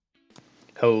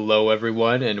Hello,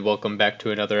 everyone, and welcome back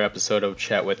to another episode of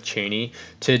Chat with Cheney.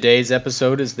 Today's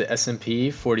episode is the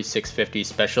S&P 4650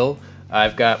 special.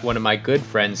 I've got one of my good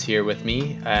friends here with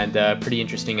me, and a pretty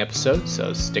interesting episode,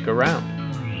 so stick around.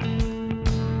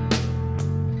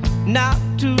 Not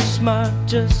too smart,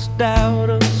 just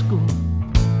out of school.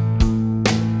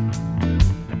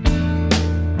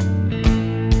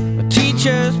 A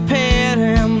teacher's pet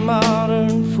and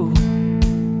modern fool.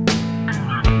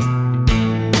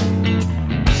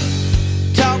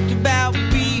 Talked about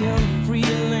being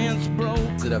freelance broke.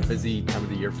 Is it a busy time of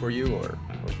the year for you, or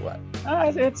what?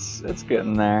 It's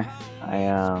getting there.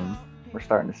 We're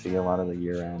starting to see a lot of the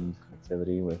year-end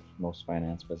activity with most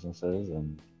finance businesses,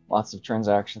 and lots of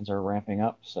transactions are ramping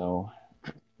up. So,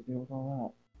 deal with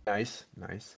all Nice.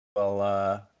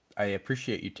 Well, I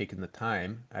appreciate you taking the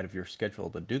time out of your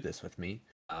schedule to do this with me.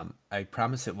 I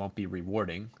promise it won't be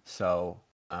rewarding. So,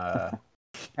 that.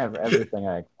 Everything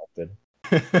I expected.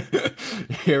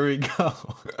 here we go.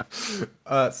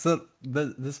 So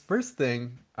this first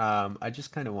thing I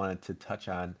just kind of wanted to touch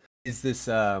on is this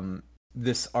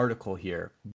article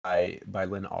here by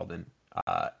Lynn Alden.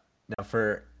 Now,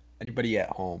 for anybody at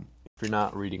home, if you're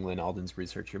not reading Lynn Alden's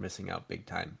research, you're missing out big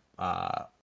time.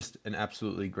 Just an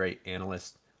absolutely great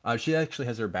analyst. She actually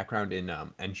has her background in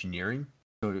engineering,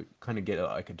 so to kind of get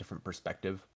a different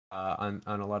perspective on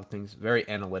a lot of things. Very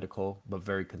analytical, but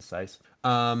very concise.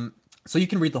 So you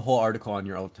can read the whole article on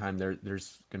your own time.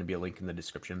 There's going to be a link in the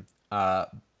description.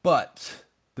 But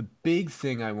the big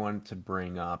thing I wanted to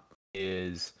bring up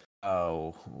is,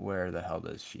 where the hell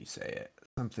does she say it?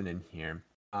 Something in here.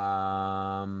 If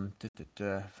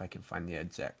I can find the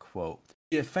exact quote.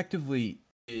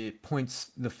 It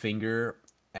points the finger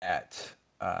at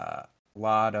a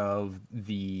lot of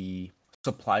the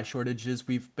supply shortages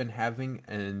we've been having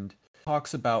and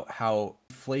talks about how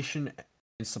inflation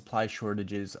and supply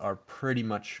shortages are pretty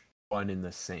much one in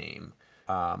the same.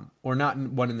 Or not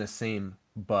one in the same,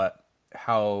 but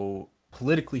how,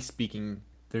 politically speaking,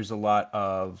 there's a lot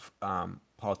of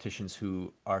politicians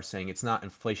who are saying it's not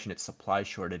inflation, it's supply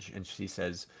shortage. And she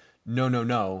says,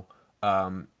 no,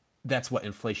 that's what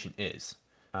inflation is.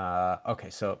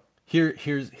 Okay, so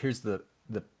here's the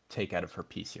take out of her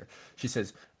piece here. She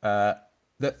says,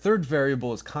 that third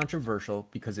variable is controversial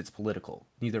because it's political.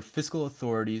 Neither fiscal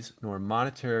authorities nor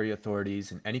monetary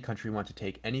authorities in any country want to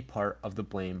take any part of the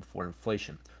blame for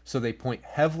inflation. So they point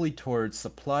heavily towards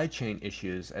supply chain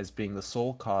issues as being the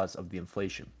sole cause of the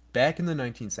inflation. Back in the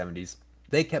 1970s,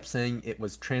 they kept saying it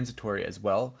was transitory as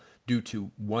well due to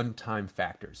one-time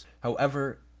factors.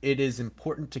 However, it is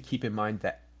important to keep in mind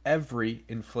that every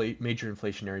major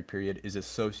inflationary period is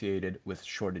associated with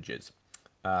shortages.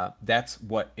 That's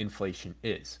what inflation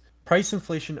is. Price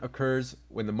inflation occurs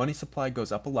when the money supply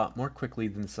goes up a lot more quickly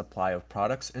than the supply of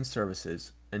products and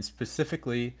services, and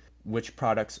specifically which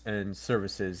products and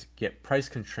services get price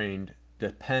constrained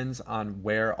depends on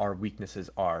where our weaknesses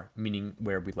are, meaning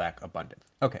where we lack abundance.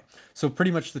 Okay, so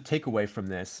pretty much the takeaway from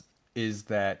this is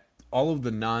that all of the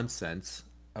nonsense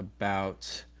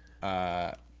about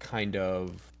I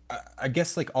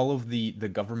guess like all of the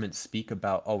government speak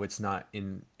about, it's not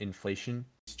in inflation,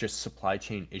 it's just supply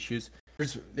chain issues.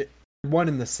 There's one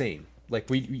and the same. Like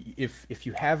if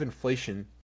you have inflation,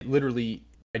 it literally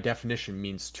by definition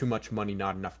means too much money,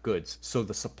 not enough goods. So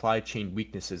the supply chain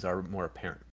weaknesses are more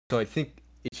apparent. So I think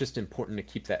it's just important to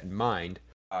keep that in mind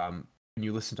when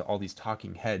you listen to all these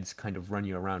talking heads kind of run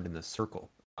you around in this circle.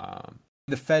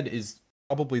 The Fed is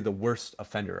probably the worst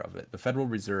offender of it. The Federal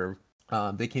Reserve,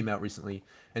 they came out recently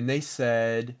and they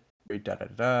said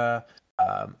a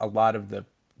lot of the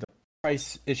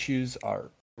price issues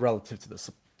are relative to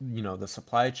the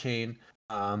supply chain,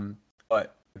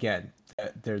 but again,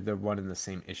 they're one and the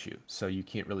same issue, so you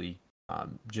can't really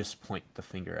just point the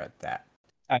finger at that.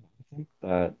 I think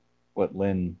that what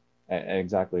Lynn,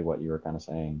 exactly what you were kind of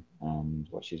saying,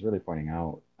 what she's really pointing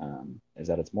out is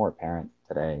that it's more apparent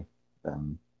today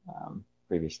than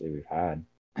previously we've had,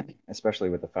 especially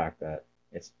with the fact that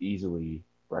it's easily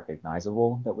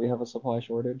recognizable that we have a supply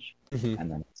shortage,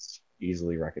 and then it's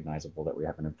easily recognizable that we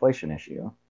have an inflation issue.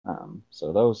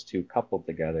 So those two coupled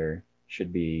together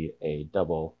should be a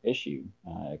double issue,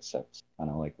 except kind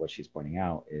of like what she's pointing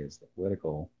out is the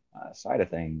political side of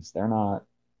things. They're not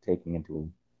taking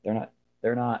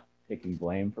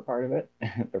blame for part of it.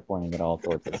 They're pointing it all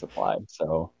towards the supply.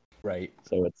 So right.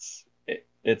 So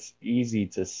it's easy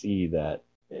to see that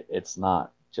it's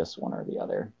not just one or the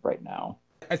other right now.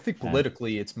 I think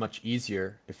politically it's much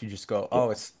easier if you just go,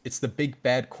 it's the big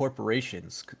bad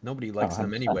corporations. Nobody likes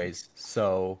them anyways.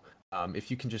 So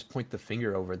if you can just point the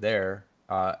finger over there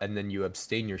and then you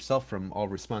abstain yourself from all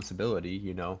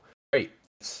responsibility, great.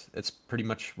 it's pretty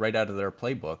much right out of their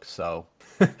playbook. So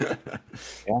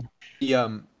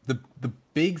Yeah. The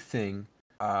big thing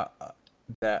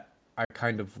that I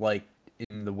kind of liked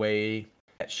in the way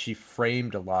that she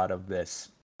framed a lot of this,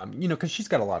 because she's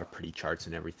got a lot of pretty charts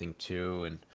and everything too,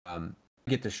 and I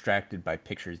get distracted by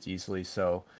pictures easily,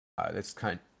 so that's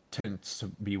kind of tends to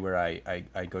be where I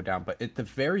go down. But at the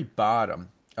very bottom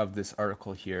of this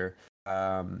article here,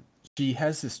 she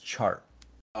has this chart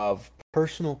of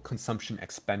personal consumption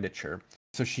expenditure.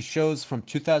 So she shows from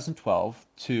 2012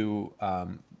 to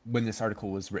when this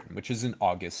article was written, which is in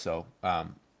August. So I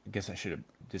guess I should have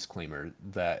disclaimer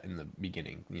that in the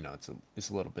beginning. It's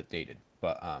a little bit dated,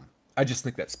 but I just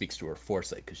think that speaks to her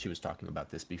foresight because she was talking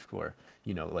about this before,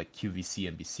 like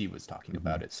QVC NBC was talking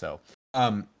about it. So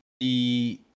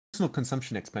the personal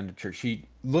consumption expenditure, she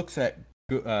looks at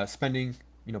spending,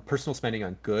 personal spending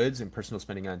on goods and personal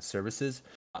spending on services.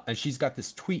 And she's got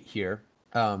this tweet here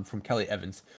from Kelly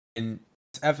Evans. And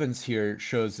Evans here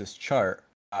shows this chart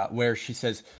where she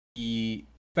says the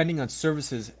spending on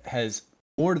services has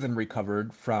more than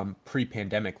recovered from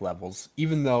pre-pandemic levels,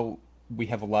 even though we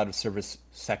have a lot of service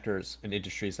sectors and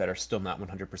industries that are still not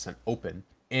 100% open.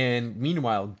 And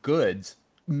meanwhile, goods,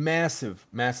 massive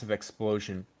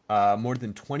explosion, more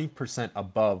than 20%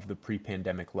 above the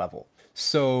pre-pandemic level.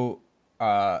 So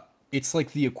it's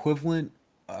like the equivalent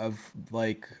of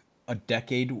like a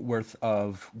decade worth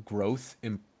of growth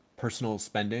in personal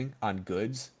spending on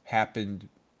goods happened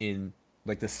in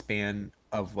like the span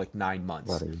of like 9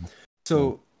 months.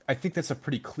 So I think that's a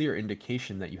pretty clear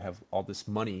indication that you have all this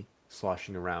money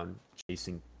sloshing around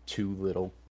chasing too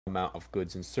little amount of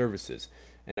goods and services.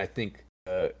 And I think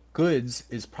goods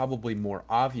is probably more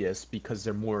obvious because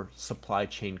they're more supply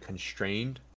chain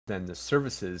constrained than the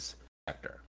services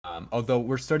sector. Although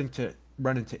we're starting to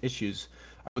run into issues,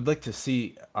 I would like to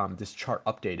see this chart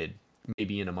updated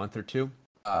maybe in a month or two,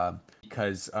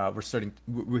 because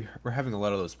we're having a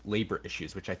lot of those labor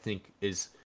issues, which I think is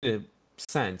in a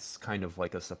sense kind of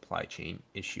like a supply chain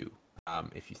issue,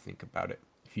 if you think about it.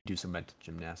 If you do some mental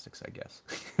gymnastics, I guess.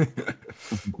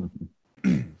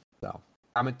 So,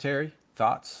 commentary,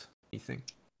 thoughts, anything?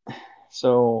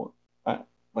 So,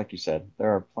 like you said,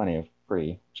 there are plenty of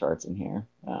pretty charts in here.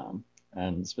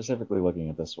 And specifically looking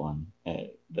at this one,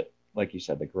 like you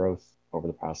said, the growth over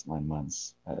the past 9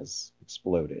 months has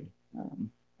exploded.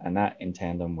 And that in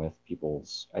tandem with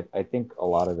people's, I think a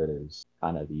lot of it is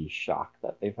kind of the shock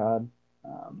that they've had.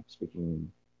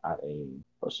 Speaking at a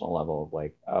personal level of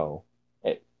like,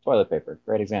 toilet paper,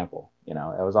 great example. It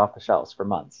was off the shelves for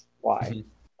months. Why?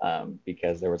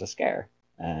 Because there was a scare,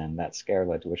 and that scare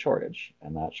led to a shortage,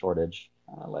 and that shortage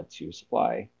led to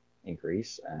supply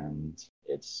increase, and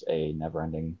it's a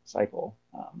never-ending cycle.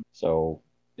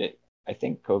 I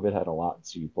think COVID had a lot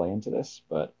to play into this,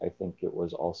 but I think it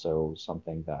was also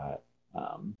something that,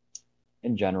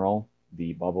 in general,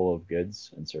 the bubble of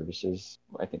goods and services,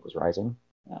 I think, was rising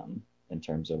in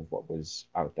terms of what was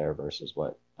out there versus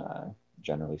what,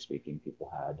 generally speaking,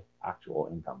 people had actual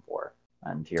income for.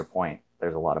 And to your point,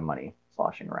 there's a lot of money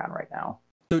sloshing around right now.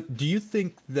 So do you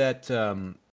think that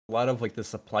a lot of like the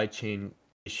supply chain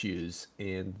issues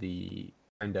and the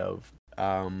kind of,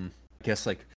 I guess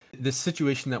like the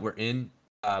situation that we're in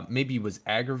maybe was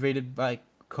aggravated by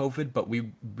COVID, but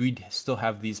we'd still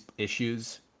have these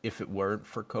issues if it weren't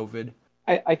for COVID?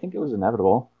 I think it was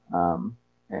inevitable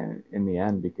in the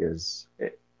end, because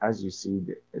as you see,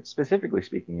 specifically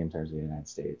speaking in terms of the United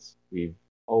States, we've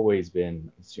always been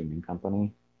a consuming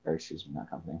country,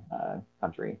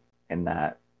 in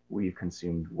that we've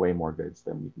consumed way more goods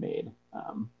than we've made.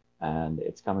 And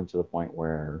it's coming to the point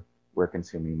where we're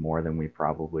consuming more than we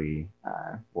probably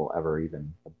will ever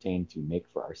even obtain to make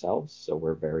for ourselves. So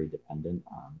we're very dependent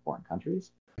on foreign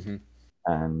countries. Mm-hmm.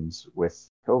 And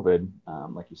with COVID,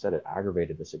 like you said, it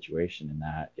aggravated the situation in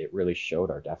that it really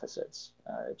showed our deficits.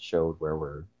 It showed where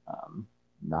we're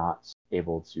not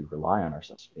able to rely on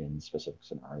ourselves in specific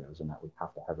scenarios, and that we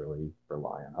have to heavily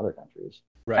rely on other countries.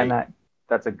 Right. And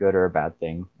that's a good or a bad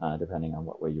thing, depending on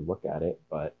what way you look at it.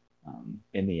 But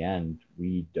in the end,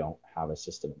 we don't have a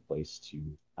system in place to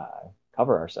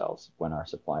cover ourselves when our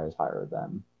supply is higher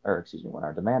than, when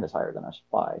our demand is higher than our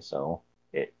supply. So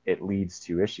it leads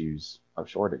to issues of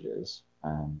shortages.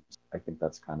 And I think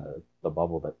that's kind of the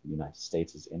bubble that the United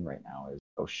States is in right now is,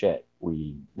 oh shit,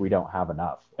 we don't have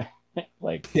enough. And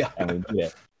we need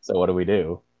it. So what do we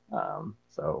do?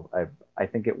 So I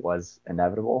think it was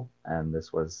inevitable. And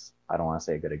this was, I don't want to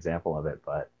say a good example of it,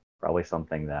 but probably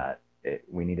something that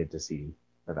we needed to see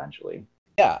eventually.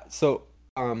 Yeah. So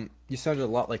you sounded a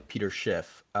lot like Peter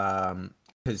Schiff,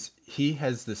 because he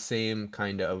has the same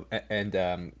kind of,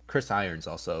 and Chris Irons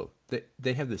also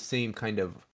they have the same kind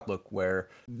of look where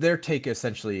their take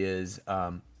essentially is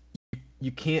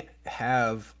you can't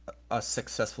have a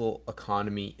successful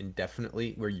economy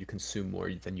indefinitely where you consume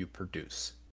more than you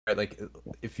produce. Right? Like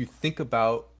if you think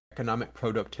about economic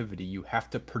productivity, you have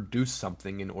to produce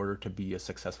something in order to be a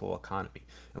successful economy.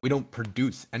 And we don't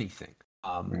produce anything.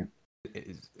 Right.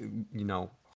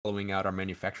 Hollowing out our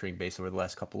manufacturing base over the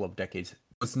last couple of decades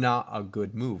was not a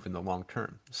good move in the long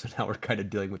term. So now we're kind of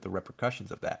dealing with the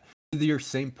repercussions of that. To your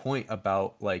same point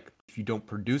about like if you don't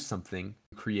produce something,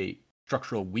 you create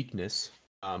structural weakness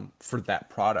for that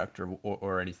product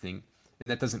or anything. And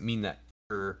that doesn't mean that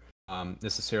you're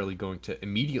necessarily going to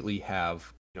immediately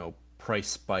have price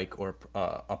spike or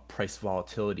a price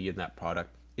volatility in that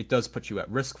product. It does put you at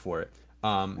risk for it.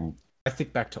 I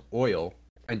think back to oil.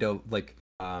 I know like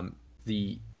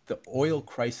the oil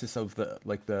crisis of the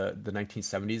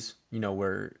 1970s,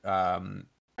 where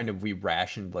kind of we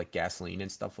rationed like gasoline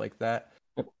and stuff like that.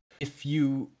 If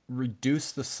you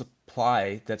reduce the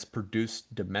supply that's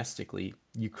produced domestically,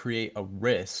 you create a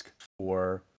risk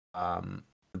for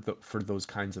those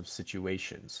kinds of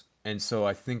situations. And so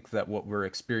I think that what we're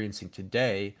experiencing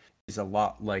today is a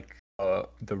lot like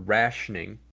the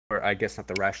rationing, or I guess not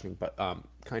the rationing, but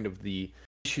kind of the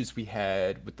issues we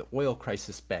had with the oil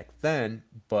crisis back then,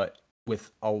 but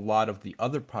with a lot of the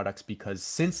other products, because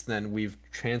since then we've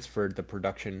transferred the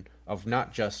production of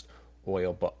not just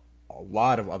oil, but a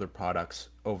lot of other products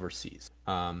overseas.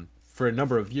 For a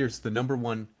number of years, the number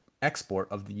one export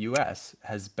of the U.S.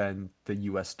 has been the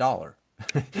U.S. dollar.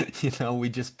 We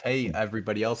just pay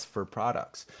everybody else for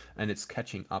products, and it's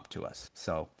catching up to us.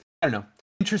 So I don't know.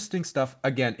 Interesting stuff.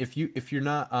 Again, if you're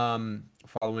not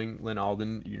following Lyn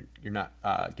Alden, you're not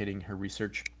getting her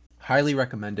research. Highly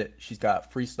recommend it. She's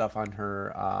got free stuff on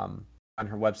her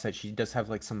website. She does have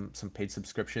like some paid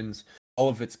subscriptions. All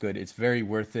of it's good. It's very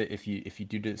worth it if you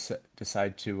do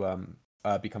decide to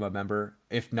become a member.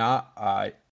 If not,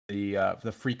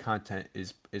 the free content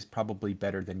is probably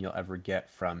better than you'll ever get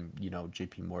from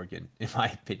JP Morgan, in my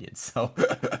opinion. So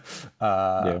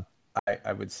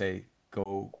I would say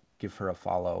go give her a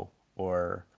follow,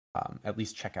 or at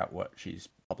least check out what she's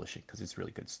publishing, because it's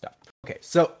really good stuff. Okay,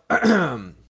 so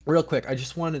real quick, I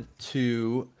just wanted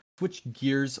to switch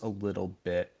gears a little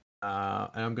bit,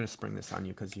 and I'm going to spring this on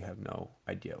you because you have no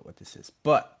idea what this is.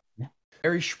 But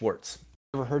Barry Schwartz,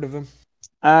 ever heard of him?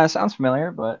 Sounds familiar,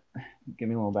 but give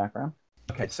me a little background.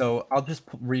 Okay, so I'll just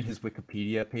read his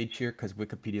Wikipedia page here, because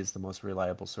Wikipedia is the most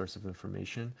reliable source of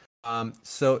information.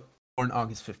 So born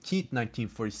August 15th,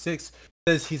 1946,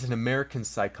 says he's an American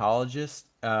psychologist,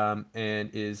 and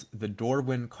is the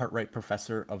Dorwin Cartwright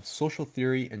Professor of Social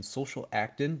Theory and Social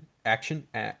Action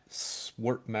at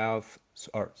Swarthmore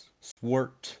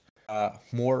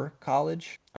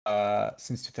College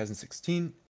since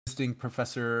 2016. Visiting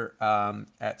professor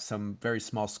at some very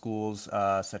small schools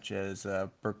such as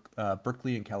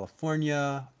Berkeley in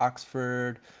California,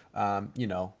 Oxford,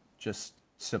 just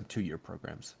some 2-year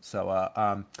programs.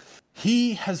 So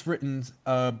he has written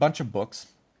a bunch of books,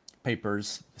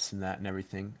 papers, this and that and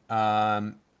everything.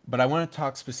 But I want to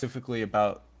talk specifically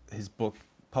about his book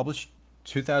published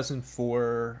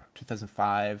 2004,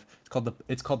 2005.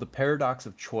 It's called The Paradox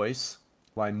of Choice: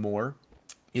 Why More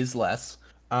is Less.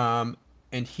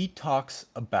 And he talks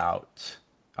about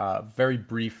very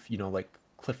brief, like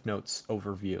Cliff Notes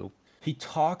overview. He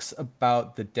talks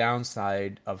about the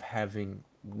downside of having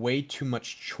way too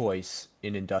much choice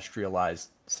in industrialized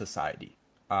society.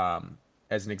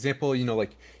 As an example,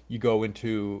 like you go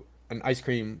into an ice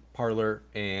cream parlor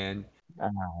and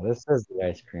this is the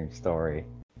ice cream story.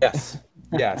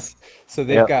 Yes. So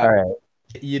they've got, all right.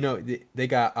 They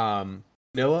got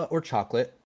vanilla or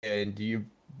chocolate, and you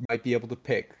might be able to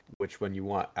pick which one you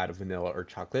want out of vanilla or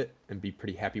chocolate and be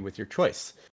pretty happy with your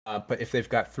choice. But if they've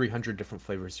got 300 different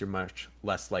flavors, you're much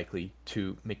less likely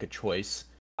to make a choice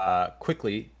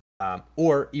quickly.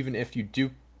 Or even if you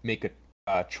do make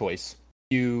a choice,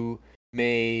 you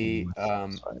may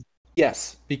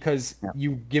yes, because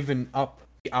you've given up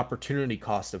the opportunity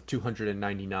cost of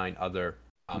 299 other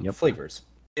flavors.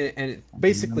 And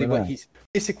basically what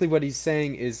he's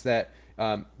saying is that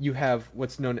you have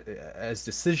what's known as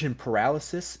decision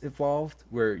paralysis involved,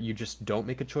 where you just don't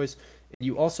make a choice.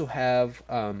 You also have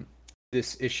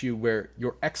this issue where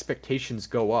your expectations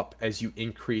go up as you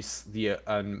increase the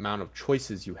amount of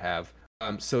choices you have.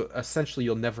 So essentially,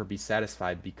 you'll never be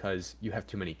satisfied because you have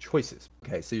too many choices.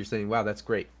 Okay, so you're saying, wow, that's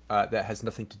great. That has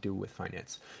nothing to do with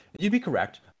finance. You'd be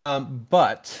correct.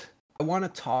 But I want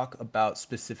to talk about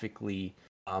specifically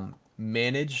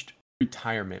managed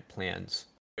retirement plans,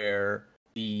 where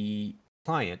the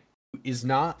client is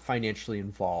not financially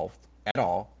involved at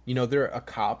all, they're a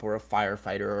cop or a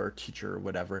firefighter or a teacher or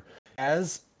whatever,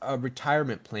 as a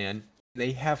retirement plan,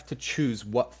 they have to choose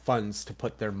what funds to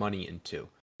put their money into.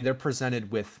 They're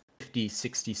presented with 50,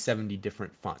 60, 70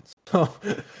 different funds. So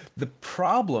the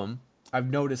problem I've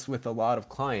noticed with a lot of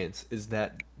clients is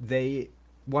that they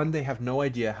have no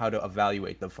idea how to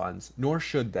evaluate the funds, nor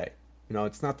should they.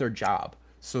 It's not their job.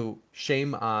 So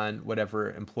shame on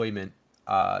whatever employment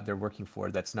they're working for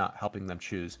that's not helping them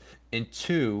choose. And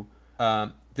two,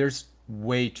 there's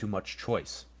way too much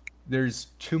choice. There's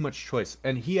too much choice.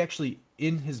 And he actually,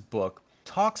 in his book,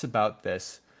 talks about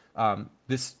this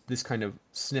this kind of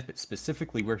snippet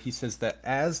specifically, where he says that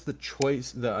as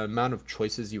the amount of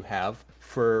choices you have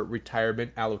for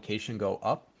retirement allocation go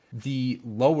up, the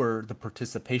lower the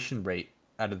participation rate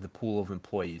out of the pool of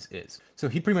employees is. So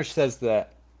he pretty much says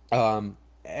that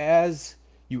as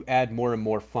you add more and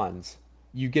more funds,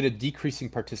 you get a decreasing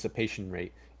participation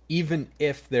rate, even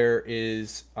if there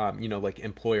is, like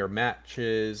employer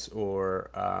matches, or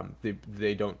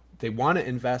they want to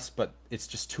invest, but it's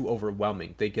just too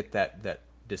overwhelming. They get that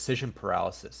decision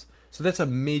paralysis. So that's a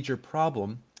major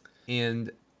problem.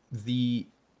 And the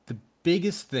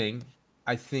biggest thing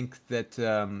I think that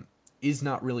is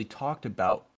not really talked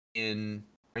about in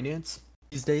finance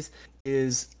these days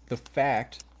is the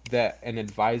fact that an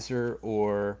advisor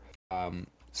or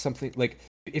something like,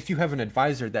 if you have an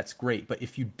advisor, that's great, but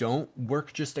if you don't,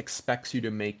 work just expects you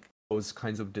to make those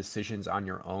kinds of decisions on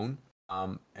your own,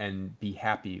 and be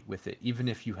happy with it, even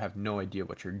if you have no idea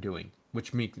what you're doing,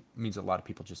 which means a lot of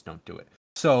people just don't do it.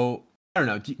 So I don't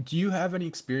know. Do you have any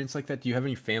experience like that? Do you have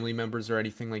any family members or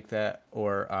anything like that?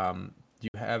 Or do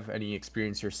you have any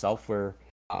experience yourself where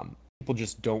people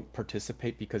just don't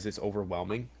participate because it's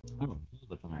overwhelming? Oh, all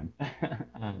the time.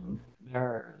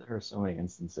 There are so many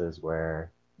instances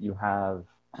where you have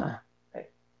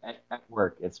at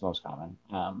work. It's most common.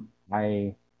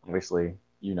 I obviously,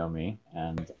 me,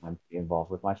 and I'm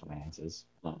involved with my finances.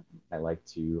 I like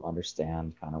to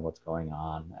understand kind of what's going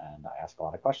on, and I ask a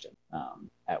lot of questions.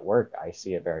 At work, I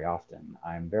see it very often.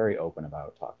 I'm very open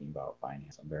about talking about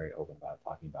finance. I'm very open about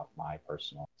talking about my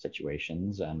personal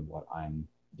situations and what I'm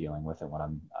dealing with and what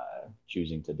I'm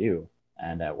choosing to do.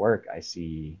 And at work, I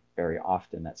see very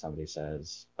often that somebody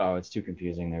says, "Oh, it's too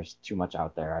confusing. There's too much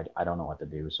out there. I don't know what to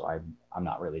do, so I'm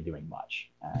not really doing much."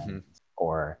 And,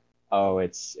 or, "Oh,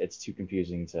 it's too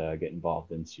confusing to get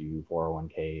involved into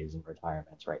 401ks and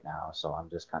retirements right now, so I'm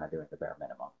just kind of doing the bare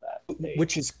minimum."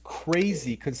 Which is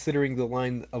crazy considering the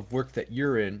line of work that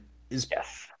you're in is.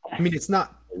 Yes. I mean, it's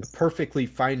not perfectly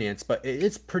financed, but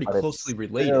it's pretty closely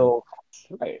related. Still,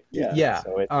 right. Yeah. Yeah.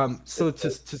 So to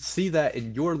see that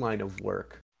in your line of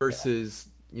work versus,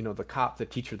 the cop, the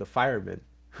teacher, the fireman,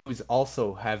 who's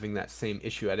also having that same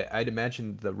issue, I'd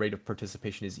imagine the rate of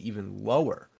participation is even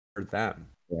lower for them.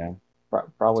 Yeah,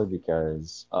 probably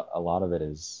because a lot of it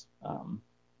is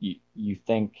you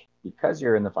think because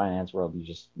you're in the finance world, you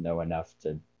just know enough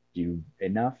to do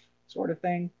enough, sort of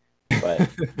thing. But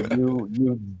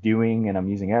you doing, and I'm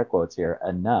using air quotes here,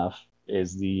 enough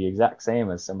is the exact same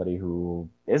as somebody who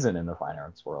isn't in the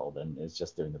finance world and is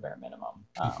just doing the bare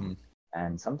minimum.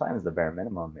 And sometimes the bare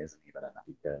minimum isn't even enough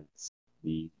because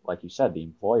like you said, the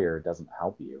employer doesn't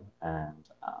help you. And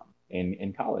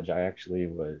in college, I actually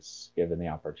was given the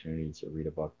opportunity to read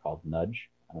a book called Nudge.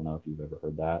 I don't know if you've ever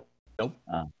heard that. Nope.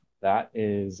 That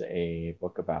is a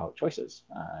book about choices,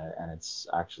 and it's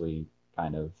actually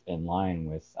kind of in line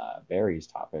with Barry's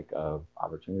topic of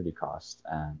opportunity cost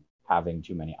and having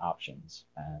too many options.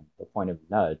 And the point of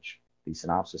Nudge, the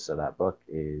synopsis of that book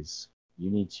is you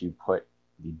need to put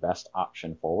the best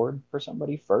option forward for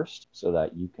somebody first so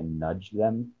that you can nudge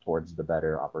them towards the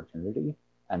better opportunity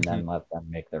and then let them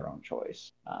make their own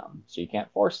choice. So you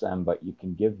can't force them, but you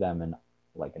can give them an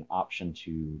option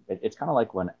to, it's kind of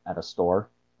like when at a store,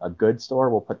 a good store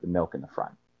will put the milk in the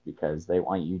front because they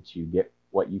want you to get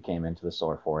what you came into the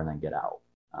store for and then get out.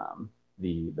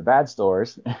 The bad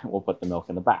stores will put the milk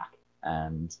in the back.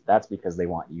 And that's because they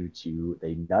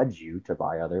nudge you to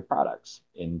buy other products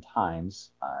in times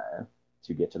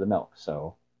to get to the milk.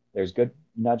 So there's good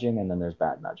nudging and then there's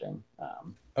bad nudging.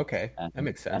 Okay, that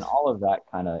makes sense. And all of that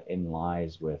kind of in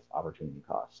lies with opportunity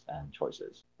cost and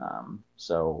choices.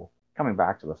 So coming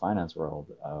back to the finance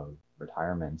world of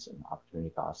retirements and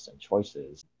opportunity costs and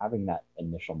choices, having that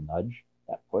initial nudge,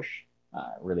 that push,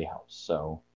 really helps.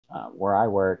 So where I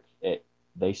work,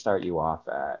 they start you off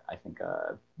at, I think,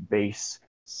 a base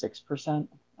 6%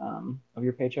 of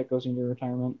your paycheck goes into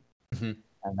retirement.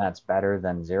 And that's better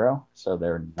than zero. So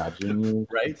they're nudging you.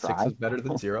 Right, 6 is better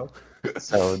than 0.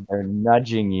 So they're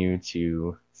nudging you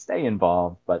to stay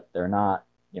involved, but they're not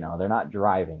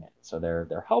driving it. So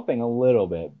they're helping a little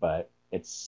bit, but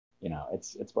it's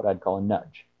it's what I'd call a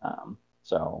nudge.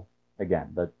 So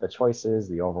again, the choices,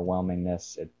 the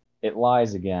overwhelmingness, it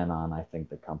lies again on, I think,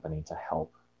 the company to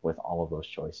help with all of those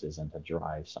choices and to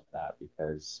drive some of that,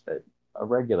 because a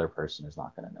regular person is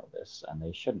not going to know this, and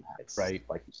they shouldn't have. It's Right.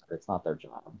 like you said, it's not their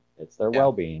job. It's their Yeah.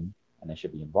 well-being, and they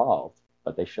should be involved,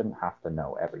 but they shouldn't have to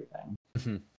know everything.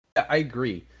 Yeah, I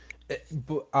agree.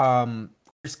 But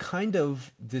there's kind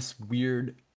of this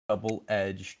weird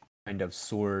double-edged kind of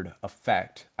sword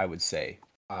effect, I would say.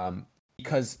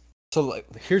 Because so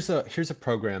like, here's a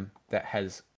program that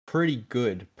has pretty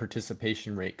good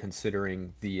participation rate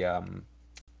considering the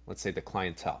let's say the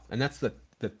clientele, and that's the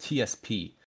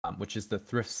TSP, which is the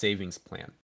Thrift Savings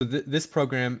Plan. So this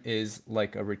program is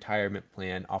like a retirement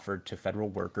plan offered to federal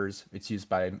workers. It's used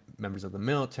by members of the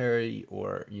military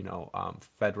or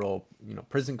federal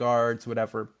prison guards,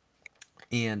 whatever.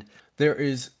 And there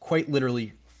is quite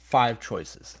literally 5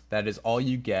 choices. That is all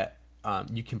you get.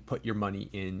 You can put your money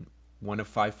in one of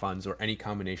 5 funds or any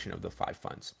combination of the 5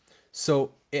 funds.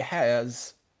 So it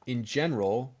has, in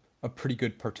general, a pretty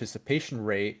good participation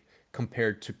rate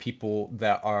compared to people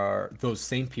that are those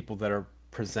same people that are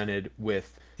presented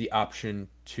with the option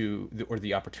or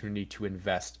the opportunity to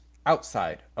invest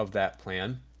outside of that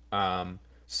plan.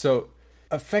 So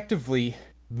effectively,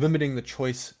 limiting the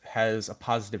choice has a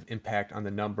positive impact on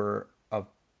the number of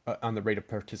on the rate of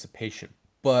participation.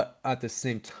 But at the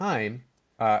same time,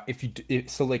 if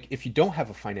you don't have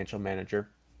a financial manager,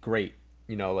 great.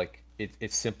 Like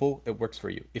it's simple, it works for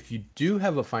you. If you do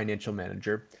have a financial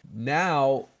manager,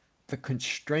 now the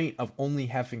constraint of only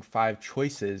having 5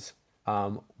 choices,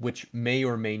 which may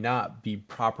or may not be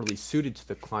properly suited to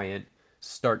the client,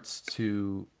 starts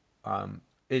to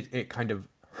it kind of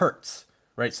hurts,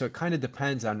 right? So it kind of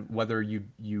depends on whether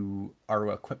you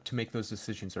are equipped to make those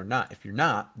decisions or not. If you're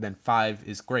not, then 5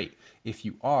 is great. If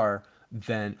you are,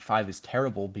 then 5 is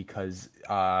terrible because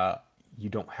you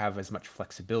don't have as much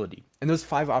flexibility. And those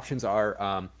 5 options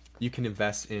are you can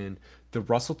invest in the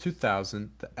Russell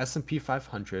 2000, the S&P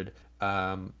 500,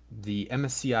 the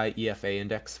MSCI EFA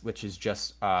index, which is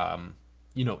just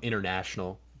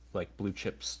international, like blue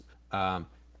chips,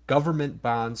 government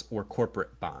bonds or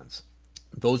corporate bonds.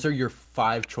 Those are your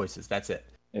 5 choices. That's it.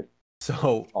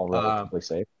 So all relatively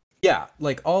safe. Yeah,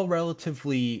 like all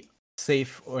relatively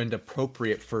safe and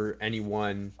appropriate for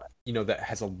anyone that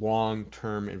has a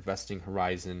long-term investing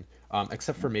horizon,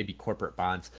 except for maybe corporate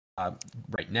bonds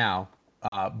right now.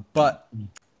 But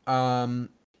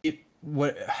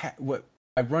what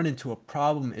I run into a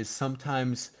problem is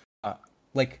sometimes,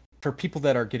 like for people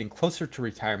that are getting closer to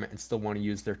retirement and still want to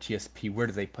use their TSP, where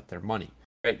do they put their money,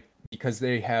 right? Because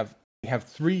they have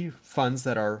 3 funds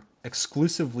that are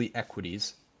exclusively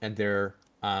equities, and they're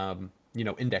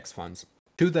index funds.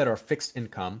 2 that are fixed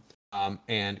income,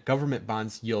 and government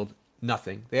bonds yield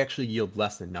nothing. They actually yield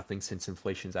less than nothing since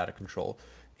inflation's out of control.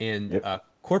 And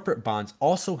corporate bonds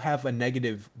also have a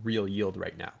negative real yield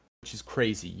right now, which is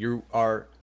crazy. You are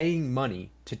paying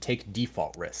money to take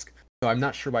default risk. So I'm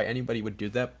not sure why anybody would do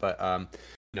that, but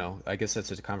I guess that's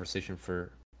just a conversation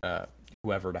for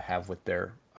whoever to have with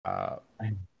their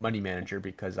money manager,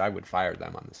 because I would fire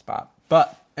them on the spot.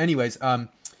 But anyways,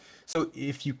 so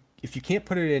if you can't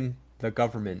put it in the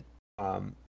government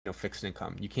fixed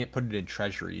income, you can't put it in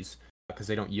treasuries because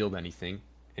they don't yield anything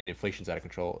and inflation's out of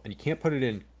control, and you can't put it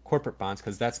in corporate bonds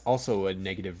because that's also a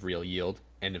negative real yield,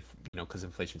 and if because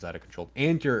inflation's out of control,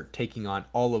 and you're taking on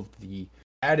all of the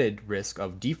added risk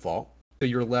of default. So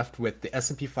you're left with the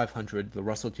S&P 500, the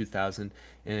Russell 2000,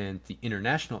 and the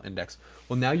international index.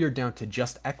 Well, now you're down to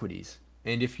just equities.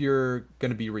 And if you're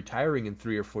going to be retiring in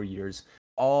 3 or 4 years,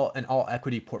 all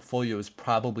equity portfolio is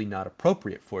probably not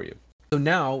appropriate for you. So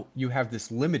now you have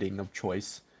this limiting of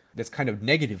choice that's kind of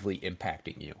negatively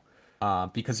impacting you,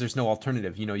 because there's no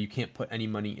alternative. You can't put any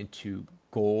money into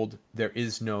gold. There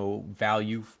is no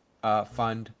value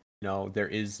fund. There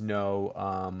is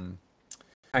no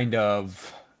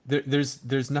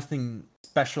there's nothing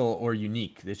special or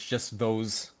unique. It's just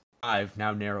those 5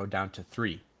 now narrowed down to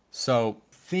 3. So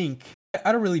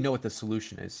I don't really know what the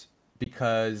solution is,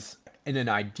 because in an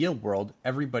ideal world,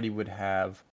 everybody would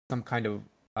have some kind of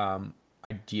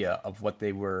idea of what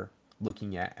they were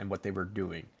looking at and what they were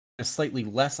doing. In a slightly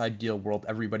less ideal world,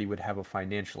 everybody would have a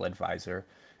financial advisor,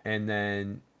 and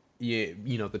then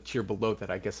the tier below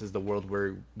that, I guess, is the world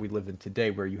where we live in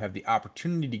today, where you have the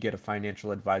opportunity to get a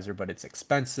financial advisor, but it's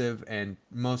expensive, and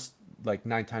most, like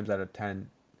 9 times out of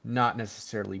 10, not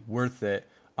necessarily worth it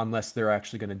unless they're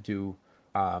actually going to do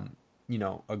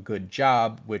a good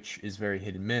job, which is very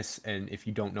hit and miss. And if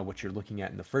you don't know what you're looking at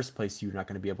in the first place, you're not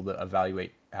going to be able to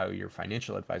evaluate how your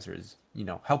financial advisor is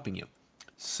helping you.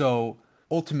 So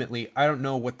ultimately, I don't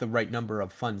know what the right number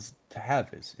of funds to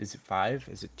have is. Is it 5?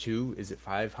 Is it 2? Is it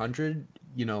 500?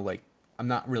 Like, I'm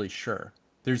not really sure.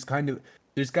 There's got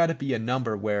to be a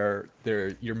number where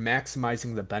you're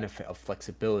maximizing the benefit of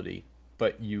flexibility,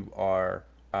 but you are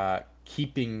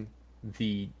keeping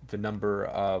the number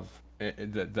of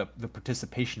the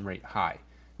participation rate high.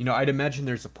 I'd imagine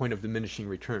there's a point of diminishing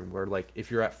return where, like,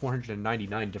 if you're at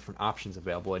 499 different options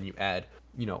available and you add,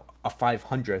 a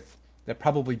 500th, that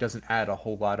probably doesn't add a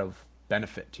whole lot of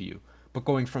benefit to you. But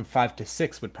going from 5 to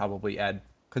 6 would probably add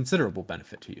considerable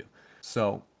benefit to you.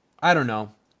 So, I don't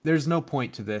know. There's no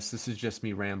point to this. This is just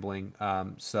me rambling.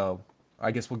 So, I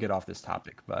guess we'll get off this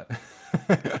topic, but...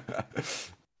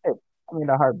 I mean,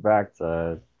 to hark back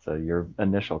to your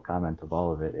initial comment of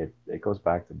all of it, it goes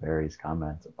back to Barry's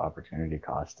comment of opportunity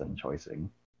cost and choicing,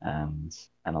 and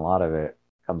a lot of it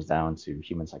comes down to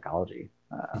human psychology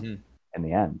in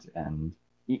the end. And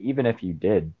even if you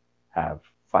did have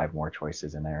 5 more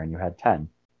choices in there and you had 10,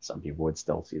 some people would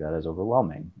still see that as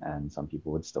overwhelming, and some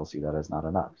people would still see that as not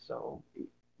enough. So,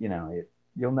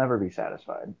 you'll never be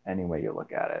satisfied any way you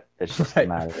look at it. It's just a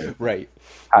matter of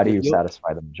how do you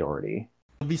satisfy the majority.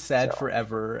 You'll be sad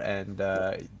forever, and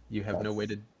you have no way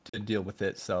to deal with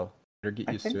it, so better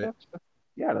get used to it.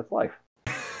 That's life.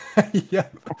 Yeah.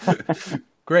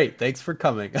 Great, thanks for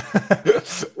coming.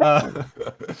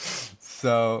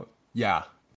 So, yeah.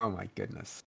 Oh my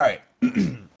goodness. All right.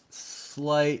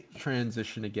 Slight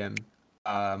transition again.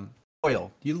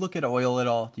 Oil. Do you look at oil at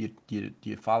all? Do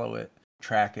you follow it?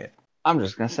 Track it? I'm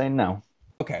just gonna say no.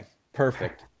 Okay,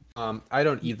 perfect. I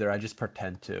don't either. I just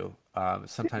pretend to.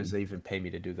 Sometimes they even pay me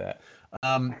to do that.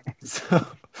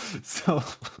 So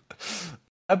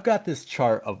I've got this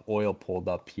chart of oil pulled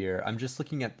up here. I'm just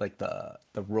looking at like the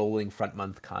rolling front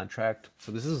month contract.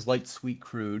 So this is light sweet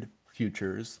crude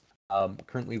futures.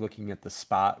 Currently looking at the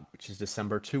spot, which is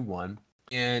December 2/1,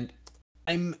 and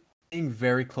I'm paying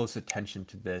very close attention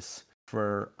to this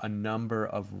for a number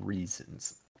of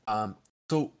reasons.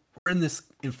 So we're in this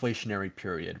inflationary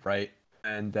period, right?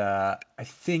 And I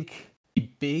think a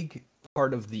big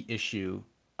part of the issue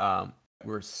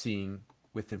we're seeing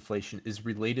with inflation is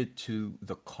related to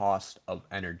the cost of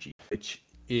energy, which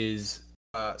is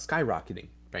skyrocketing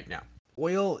right now.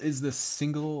 Oil is the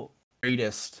single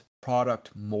greatest product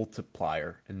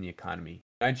multiplier in the economy.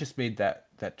 I just made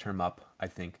that term up, I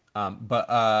think.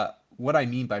 But what I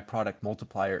mean by product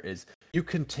multiplier is you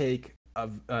can take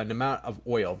an amount of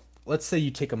oil. Let's say you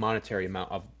take a monetary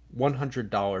amount of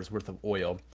 $100 worth of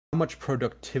oil. How much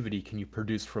productivity can you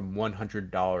produce from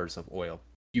 $100 of oil?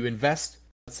 You invest,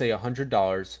 let's say,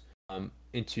 $100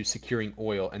 into securing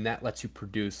oil, and that lets you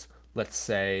produce, let's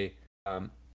say,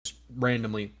 just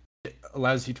randomly, it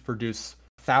allows you to produce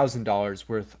 $1,000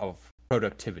 worth of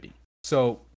productivity.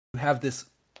 So you have this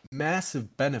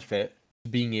massive benefit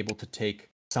to being able to take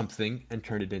something and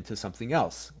turn it into something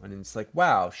else. And it's like,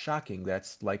 wow, shocking.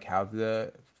 That's like how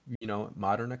the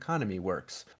modern economy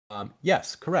works.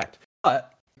 Yes, correct.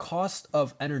 But cost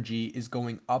of energy is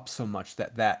going up so much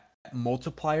that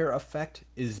multiplier effect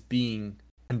is being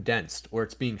condensed, or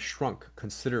it's being shrunk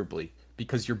considerably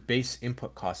because your base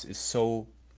input cost is so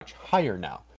much higher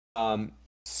now.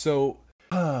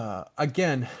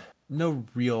 Again, no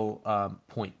real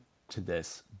point to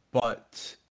this,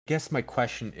 but I guess my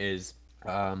question is,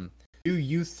 do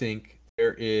you think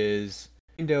there is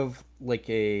kind of like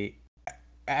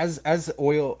as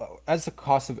the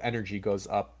cost of energy goes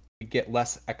up, we get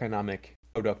less economic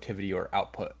productivity or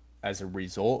output as a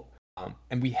result,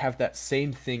 and we have that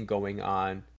same thing going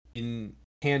on in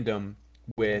tandem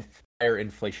with higher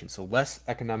inflation, so less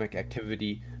economic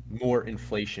activity, more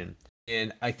inflation.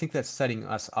 And I think that's setting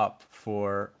us up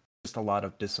for just a lot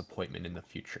of disappointment in the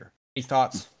future. Any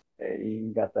thoughts?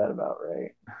 You got that about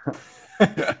right.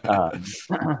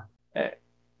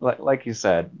 Like you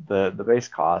said, the base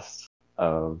cost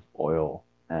of oil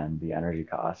and the energy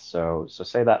costs. So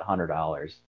say that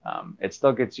 $100, it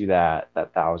still gets you that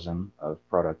 1,000 of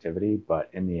productivity, but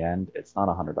in the end, it's not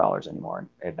 $100 anymore.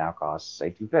 It now costs,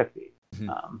 say, $250.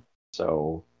 Mm-hmm.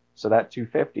 So that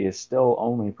 250 is still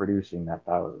only producing that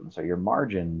 1,000. So your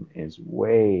margin is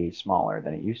way smaller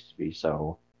than it used to be.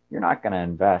 So you're not going to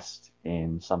invest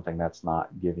in something that's not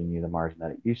giving you the margin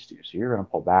that it used to. So you're going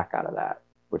to pull back out of that,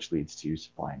 which leads to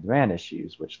supply and demand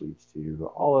issues, which leads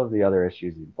to all of the other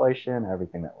issues, inflation,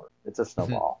 everything that it's a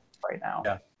snowball right now.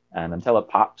 Yeah. And until it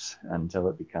pops, until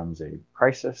it becomes a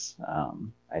crisis,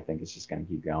 I think it's just going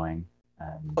to keep going.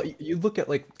 But you look at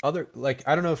I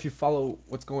don't know if you follow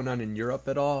what's going on in Europe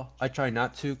at all. I try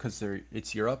not to because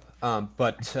it's Europe.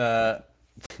 But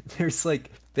there's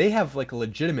they have a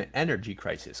legitimate energy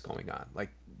crisis going on. Like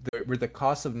where the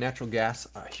cost of natural gas.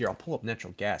 Here, I'll pull up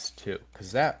natural gas too,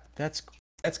 because that's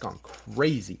gone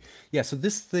crazy. Yeah, so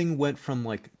this thing went from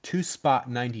like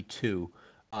 2.92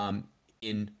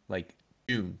 in like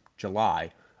June,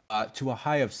 July, to a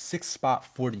high of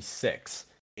 6.46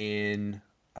 in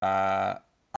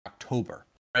October.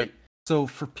 Right. So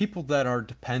for people that are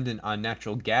dependent on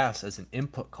natural gas as an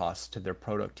input cost to their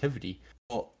productivity,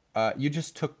 well, you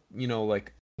just took,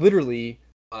 like literally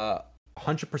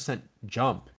 100%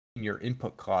 jump in your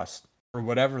input cost for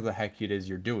whatever the heck it is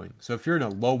you're doing. So if you're in a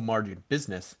low margin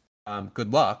business,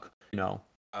 good luck,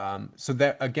 So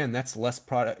that again, that's less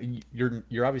product.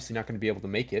 You're obviously not going to be able to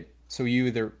make it. So you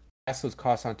either pass those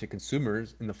costs on to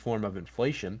consumers in the form of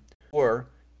inflation, or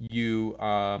you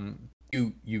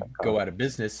you go out of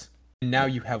business, and now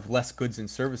you have less goods and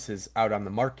services out on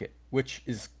the market, which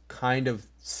is kind of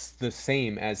the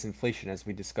same as inflation, as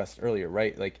we discussed earlier,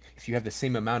 right? Like if you have the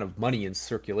same amount of money in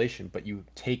circulation, but you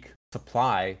take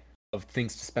supply of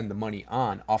things to spend the money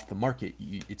on off the market,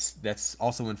 that's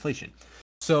also inflation.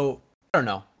 So I don't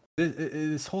know.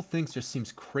 This whole thing just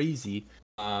seems crazy.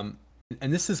 And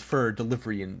this is for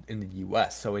delivery in the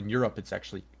U.S. So in Europe, it's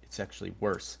actually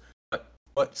worse. But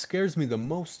what scares me the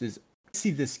most is I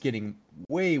see this getting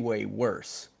way, way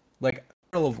worse. Like a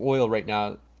barrel of oil right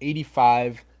now,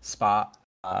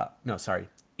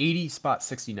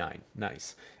 80.69.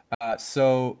 Nice.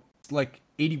 So like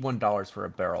 $81 for a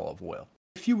barrel of oil.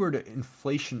 If you were to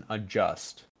inflation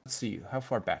adjust, let's see, how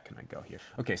far back can I go here?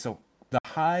 Okay, so the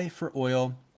high for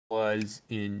oil was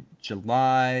in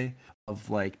July of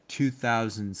like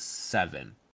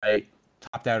 2007, right?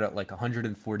 Topped out at like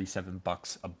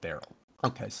 $147 a barrel.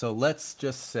 Okay, so let's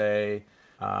just say,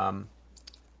 what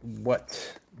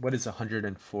is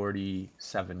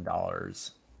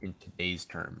 $147 in today's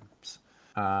terms?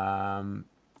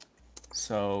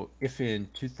 So if in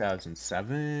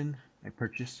 2007 I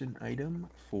purchased an item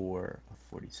for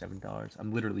 $47,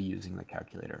 I'm literally using the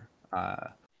calculator.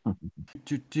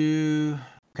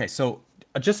 Okay, so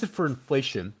adjusted for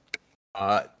inflation,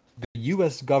 the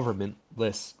U.S. government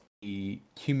lists the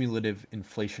cumulative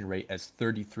inflation rate as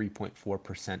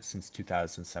 33.4% since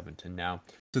 2007 to now.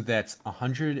 So that's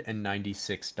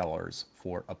 $196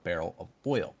 for a barrel of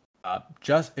oil.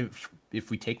 Just if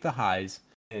we take the highs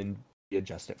and we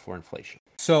adjust it for inflation.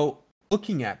 So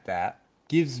looking at that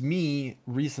gives me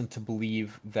reason to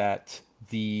believe that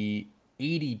the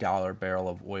 $80 barrel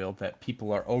of oil that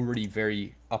people are already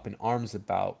very up in arms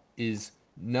about is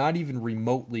not even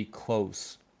remotely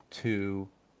close to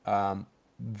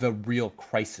the real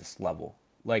crisis level.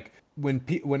 Like when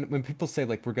people say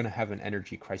like we're going to have an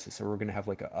energy crisis or we're going to have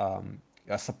like a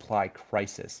supply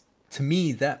crisis, to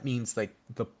me that means like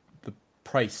the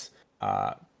price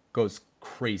goes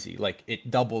crazy, like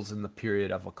it doubles in the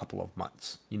period of a couple of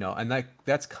months, and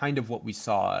that's kind of what we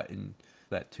saw in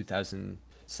that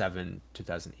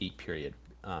 2007-2008 period,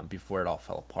 before it all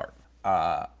fell apart.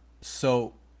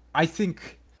 So I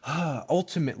think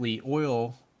ultimately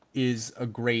oil is a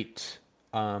great,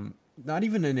 not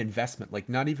even an investment, like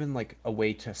not even like a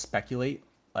way to speculate,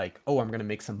 like, oh, I'm going to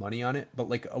make some money on it, but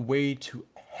like a way to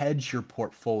hedge your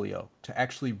portfolio, to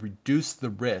actually reduce the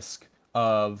risk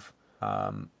of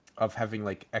having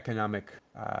like economic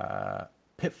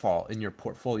pitfall in your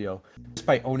portfolio just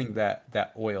by owning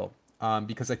that oil.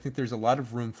 Because I think there's a lot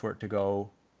of room for it to go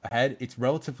ahead. It's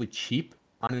relatively cheap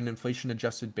on an inflation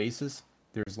adjusted basis.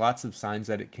 There's lots of signs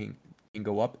that it can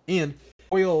go up, and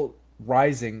oil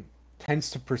rising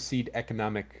tends to precede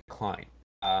economic decline.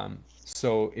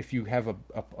 So if you have a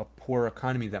poor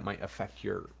economy that might affect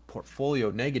your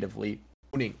portfolio negatively,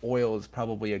 owning oil is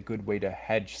probably a good way to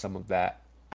hedge some of that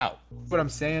out. What I'm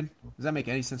saying, does that make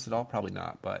any sense at all? Probably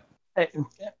not, but a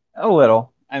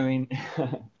little. I mean,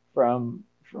 from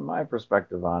my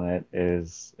perspective on it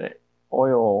is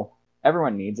oil,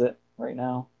 everyone needs it right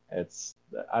now.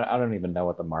 I don't even know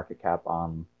what the market cap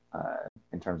on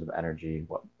in terms of energy,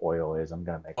 what oil is. I'm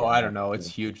gonna make I don't know. It's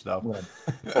huge though. I'm gonna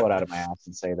pull it out of my ass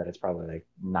and say that it's probably like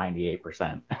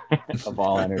 98% of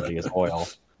all energy is oil.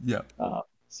 Yeah.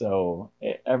 So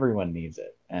everyone needs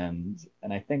it, and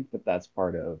I think that that's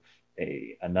part of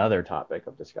another topic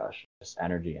of discussion, just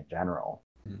energy in general,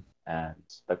 and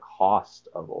the cost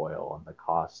of oil and the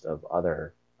cost of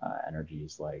other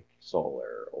energies like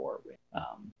solar or wind.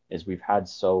 Is we've had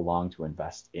so long to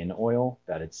invest in oil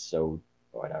that it's so,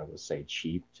 what I would say,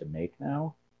 cheap to make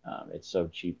now. It's so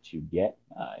cheap to get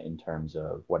in terms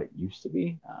of what it used to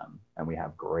be, and we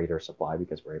have greater supply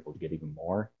because we're able to get even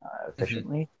more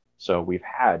efficiently. So we've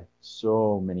had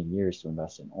so many years to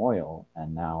invest in oil,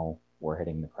 and now we're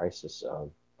hitting the crisis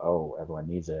of, oh, everyone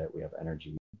needs it. We have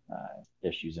energy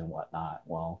issues and whatnot.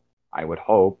 Well, I would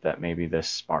hope that maybe this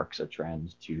sparks a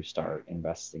trend to start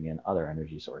investing in other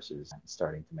energy sources and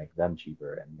starting to make them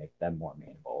cheaper and make them more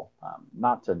amenable.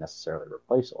 Not to necessarily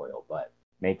replace oil, but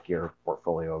make your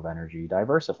portfolio of energy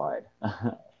diversified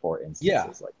for Yeah.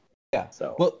 instances like Yeah.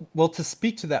 so. Well, to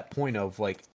speak to that point of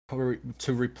like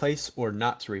to replace or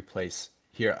not to replace,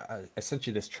 here I sent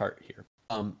you this chart here.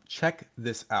 Check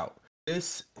this out.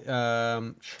 This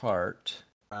chart,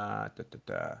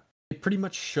 it pretty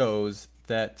much shows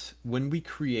that when we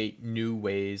create new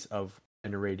ways of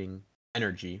generating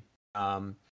energy,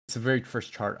 it's the very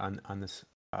first chart on this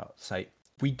site.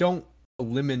 We don't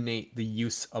eliminate the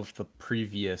use of the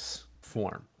previous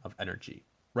form of energy,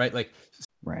 right? Like,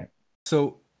 Right.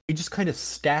 so we just kind of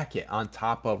stack it on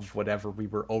top of whatever we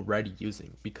were already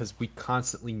using because we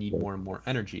constantly need more and more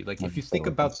energy. Like if you think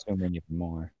we're about, consuming even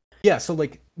more. yeah, so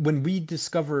like when we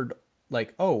discovered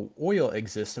like, oh, oil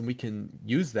exists and we can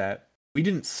use that, we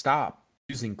didn't stop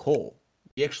using coal.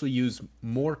 We actually use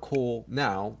more coal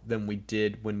now than we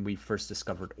did when we first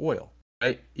discovered oil,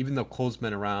 right? Even though coal's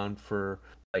been around for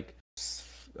like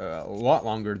a lot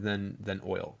longer than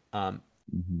oil.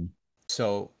 Mm-hmm.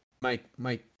 So my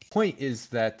point is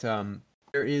that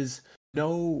there is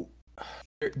no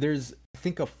there's I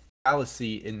think a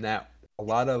fallacy in that a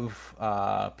lot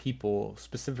of people,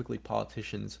 specifically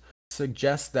politicians,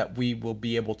 suggest that we will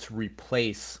be able to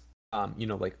replace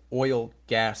like oil,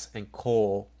 gas, and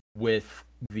coal with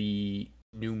the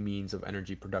new means of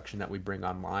energy production that we bring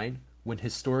online, when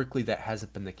historically that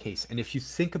hasn't been the case. And if you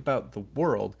think about the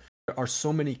world, there are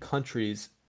so many countries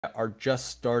that are just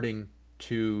starting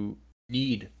to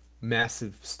need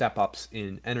massive step ups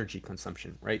in energy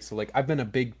consumption, right? So like I've been a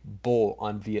big bull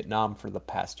on Vietnam for the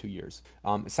past 2 years,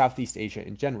 Southeast Asia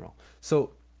in general.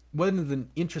 So one of the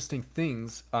interesting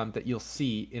things that you'll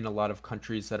see in a lot of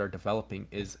countries that are developing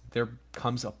is there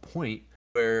comes a point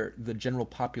where the general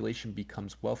population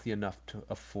becomes wealthy enough to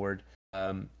afford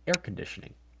air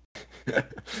conditioning.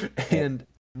 And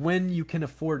when you can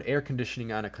afford air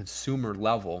conditioning on a consumer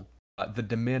level, the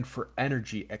demand for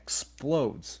energy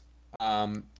explodes.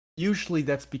 Usually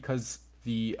that's because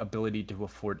the ability to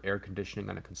afford air conditioning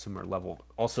on a consumer level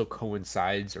also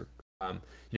coincides or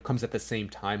comes at the same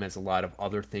time as a lot of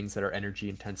other things that are energy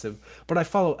intensive. But I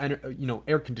follow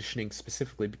air conditioning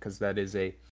specifically because that is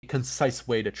a concise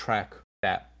way to track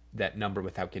that number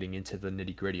without getting into the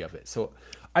nitty gritty of it. So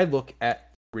I look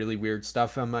at really weird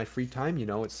stuff on my free time.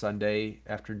 It's Sunday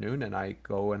afternoon, and I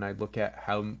go and I look at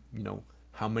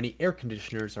how many air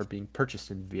conditioners are being purchased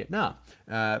in Vietnam.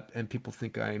 And people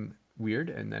think I'm weird,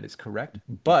 and that is correct.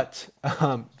 But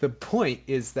the point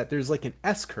is that there's like an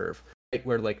S curve, right,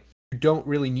 where like you don't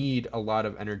really need a lot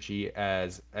of energy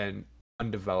as an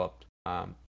undeveloped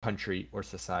country or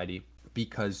society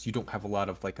because you don't have a lot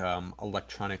of like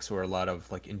electronics or a lot of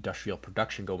like industrial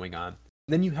production going on.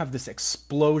 And then you have this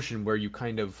explosion where you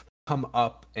kind of come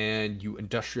up and you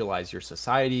industrialize your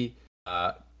society.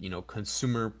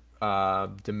 Consumer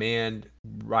demand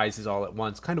rises all at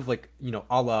once, kind of like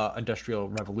a la Industrial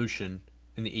Revolution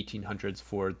in the 1800s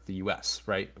for the U.S.,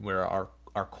 right, where our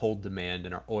coal demand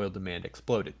and our oil demand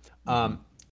exploded. And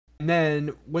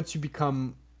then once you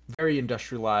become very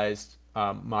industrialized,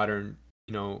 modern,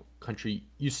 country,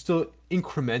 you still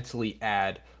incrementally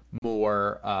add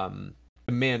more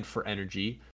demand for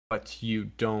energy, but you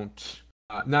don't.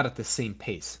 Not at the same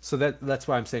pace. So that's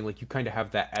why I'm saying like you kind of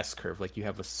have that S curve. Like you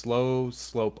have a slow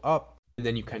slope up, and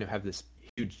then you kind of have this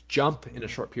huge jump in a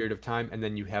short period of time, and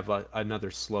then you have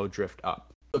another slow drift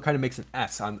up. So it kind of makes an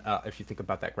S on if you think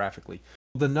about that graphically.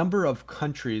 The number of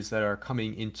countries that are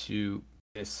coming into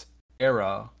this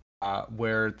era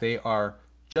where they are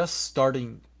just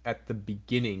starting at the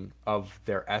beginning of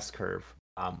their S curve,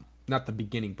 not the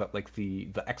beginning, but like the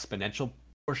exponential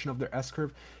portion of their S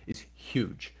curve is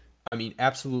huge. I mean,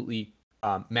 absolutely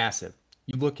massive.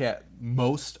 You look at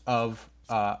most of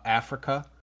Africa,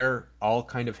 they're all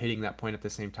kind of hitting that point at the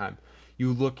same time.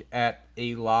 You look at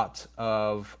a lot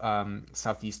of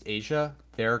Southeast Asia,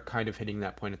 they're kind of hitting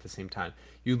that point at the same time.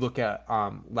 You look at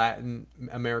Latin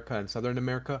America and Southern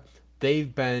America,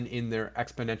 they've been in their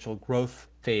exponential growth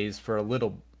phase for a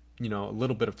little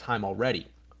bit of time already.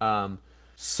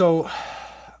 So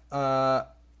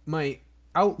my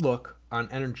outlook on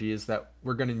energy is that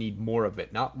we're going to need more of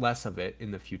it, not less of it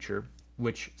in the future,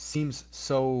 which seems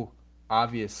so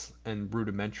obvious and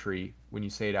rudimentary when you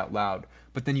say it out loud.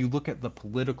 But then you look at the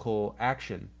political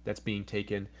action that's being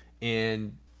taken,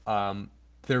 and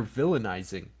they're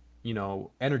villainizing,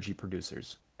 energy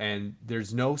producers. And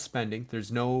there's no spending,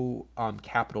 there's no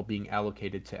capital being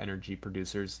allocated to energy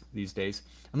producers these days,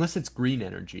 unless it's green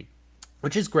energy,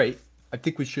 which is great. I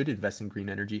think we should invest in green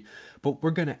energy, but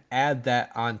we're going to add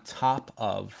that on top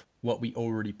of what we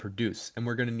already produce, and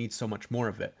we're going to need so much more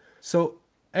of it. So,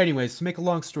 anyways, to make a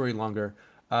long story longer,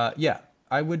 yeah,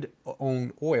 I would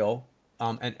own oil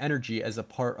and energy as a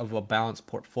part of a balanced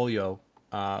portfolio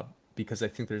because I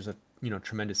think there's a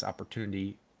tremendous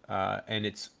opportunity, and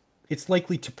it's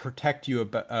likely to protect you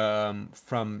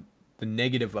from the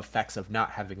negative effects of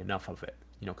not having enough of it.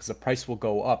 Because the price will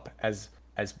go up as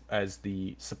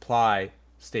the supply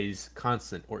stays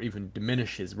constant or even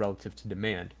diminishes relative to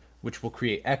demand, which will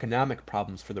create economic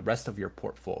problems for the rest of your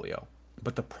portfolio.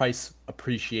 But the price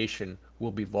appreciation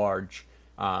will be large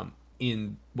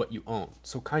in what you own.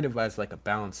 So kind of as like a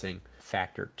balancing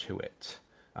factor to it,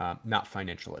 not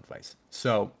financial advice.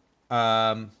 So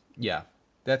yeah,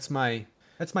 that's my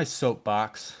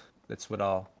soapbox. That's what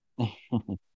I'll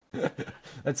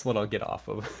get off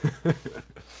of.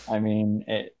 I mean,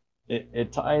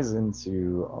 it ties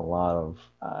into a lot of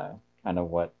kind of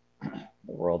what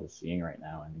the world is seeing right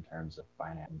now in terms of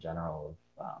finance in general.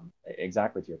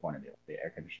 Exactly to your point of view, the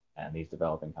air conditioning and these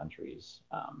developing countries.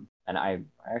 And I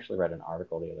actually read an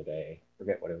article the other day, I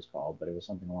forget what it was called, but it was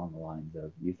something along the lines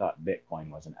of, you thought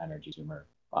Bitcoin was an energy consumer,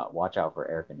 watch out for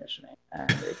air conditioning.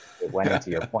 And it went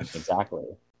into your point exactly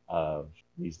of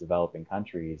these developing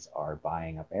countries are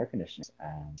buying up air conditioners,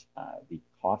 and the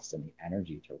cost and the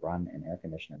energy to run an air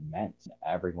conditioner meant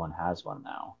everyone has one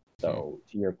now. So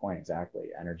to your point exactly,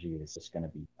 energy is just going to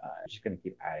be just going to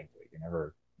keep adding to it. You're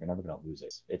never going to lose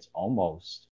it. It's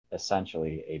almost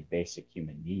essentially a basic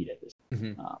human need at this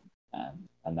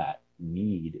and that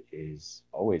need is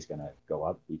always going to go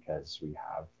up because we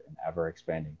have an ever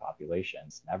expanding population.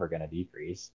 It's never going to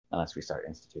decrease unless we start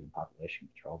instituting population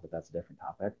control, but that's a different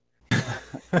topic.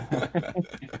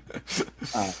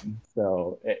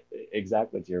 So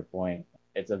exactly to your point,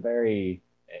 it's a very,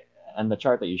 and the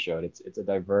chart that you showed, it's a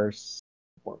diverse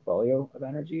portfolio of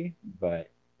energy,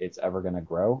 but it's ever going to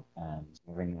grow, and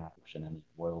having that option in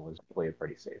oil was probably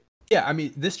pretty safe. Yeah, I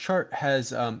mean, this chart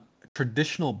has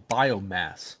traditional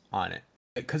biomass on it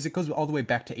because it goes all the way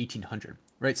back to 1800,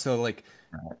 right? So like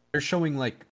they're showing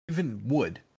like even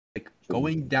wood, like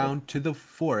going down to the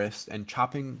forest and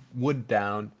chopping wood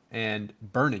down and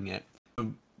burning it.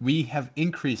 We have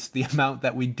increased the amount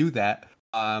that we do that,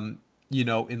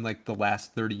 in like the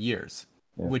last 30 years,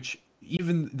 which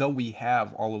even though we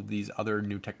have all of these other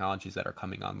new technologies that are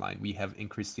coming online, we have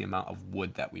increased the amount of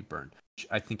wood that we burn, which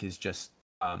I think is just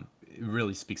it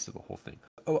really speaks to the whole thing.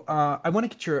 I want to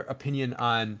get your opinion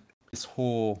on this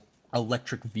whole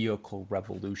electric vehicle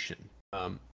revolution.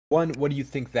 One, what do you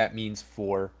think that means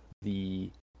for the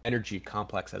energy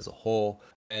complex as a whole?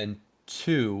 And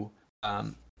two,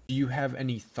 do you have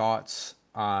any thoughts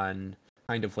on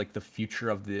kind of like the future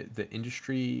of the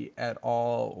industry at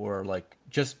all, or like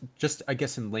just I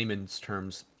guess in layman's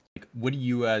terms, like what do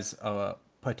you as a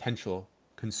potential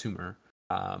consumer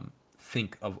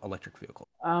think of electric vehicles?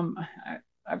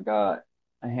 I've got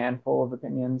a handful of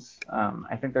opinions.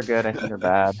 I think they're good. I think they're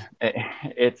bad.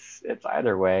 It's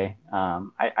either way.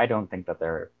 I don't think that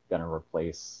they're going to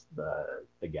replace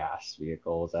the gas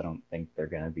vehicles. I don't think they're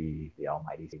going to be the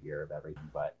almighty savior of everything,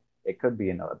 but it could be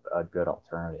a good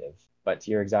alternative. But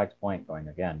to your exact point, going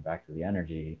again back to the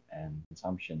energy and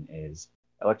consumption, is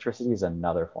electricity is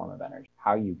another form of energy.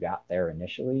 How you got there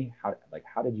initially,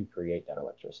 how did you create that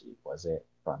electricity? Was it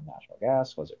from natural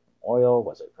gas? Was it from oil?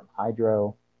 Was it from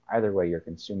hydro? Either way, you're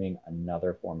consuming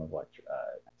another form of electricity.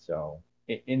 So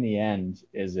in the end,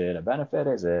 is it a benefit?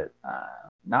 Is it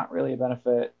not really a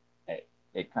benefit?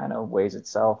 It kind of weighs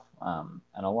itself.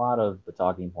 And a lot of the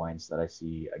talking points that I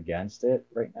see against it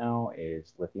right now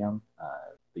is lithium,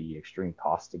 the extreme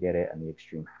cost to get it and the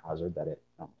extreme hazard that it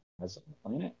has on the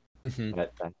planet. Mm-hmm.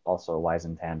 That also lies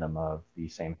in tandem of the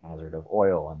same hazard of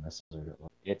oil and this hazard of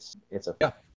it's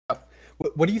a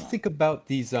What do you think about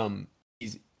these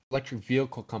electric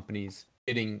vehicle companies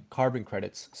getting carbon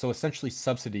credits? So essentially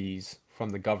subsidies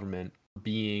from the government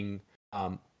being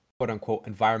quote unquote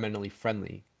environmentally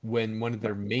friendly, when one of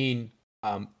their main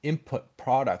input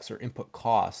products or input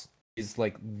costs is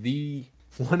like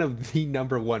one of the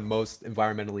number one most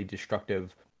environmentally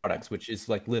destructive products, which is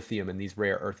like lithium and these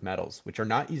rare earth metals, which are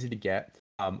not easy to get,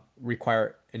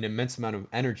 require an immense amount of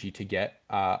energy to get,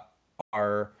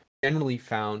 are generally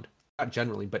found, not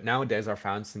generally, but nowadays are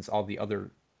found, since all the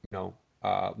other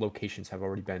locations have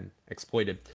already been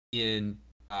exploited, in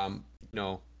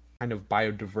kind of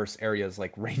biodiverse areas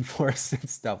like rainforests and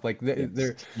stuff. Like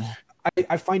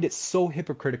I find it so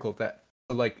hypocritical that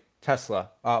like Tesla,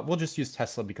 we'll just use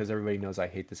Tesla because everybody knows I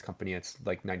hate this company. It's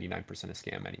like 99% a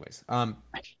scam anyways.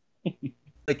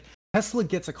 Like Tesla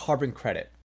gets a carbon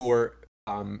credit for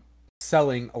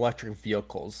selling electric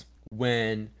vehicles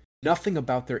when nothing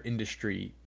about their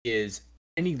industry is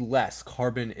any less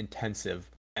carbon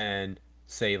intensive than,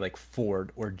 say, like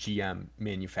Ford or GM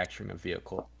manufacturing a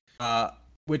vehicle,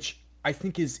 which I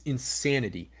think is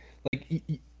insanity. Like,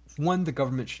 one, the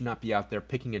government should not be out there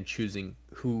picking and choosing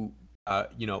who,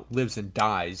 lives and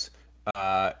dies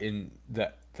in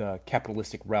the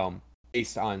capitalistic realm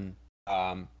based on,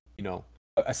 you know,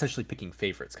 essentially picking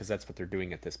favorites, because that's what they're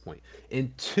doing at this point.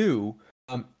 And two,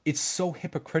 it's so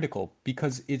hypocritical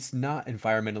because it's not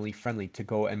environmentally friendly to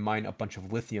go and mine a bunch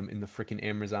of lithium in the freaking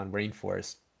Amazon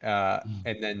rainforest,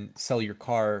 and then sell your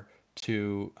car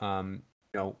to,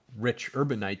 rich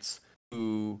urbanites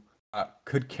who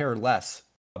could care less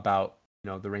about,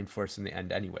 the rainforest in the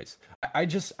end anyways. I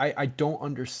don't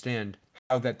understand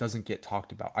how that doesn't get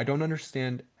talked about. I don't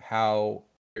understand how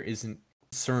there isn't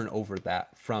concern over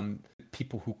that from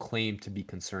people who claim to be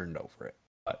concerned over it.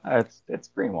 But It's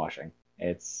greenwashing.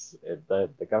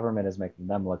 The government is making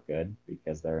them look good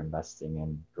because they're investing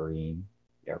in green,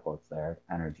 air quotes there,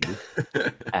 energy,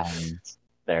 and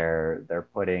they're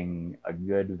putting a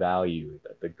good value,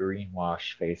 the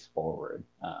greenwash face forward,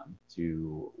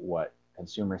 to what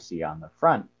consumers see on the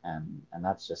front, and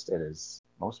that's just it. Is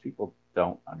most people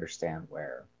don't understand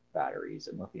where batteries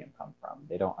and lithium come from.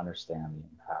 They don't understand the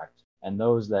impact, and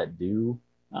those that do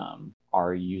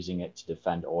are using it to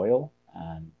defend oil,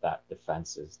 and that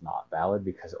defense is not valid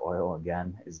because oil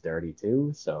again is dirty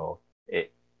too. So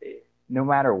no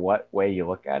matter what way you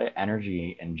look at it,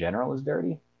 energy in general is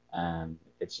dirty, and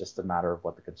it's just a matter of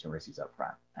what the consumer sees up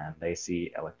front. And they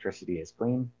see electricity as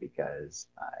clean because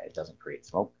it doesn't create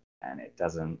smoke and it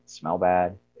doesn't smell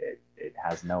bad. It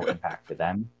has no impact to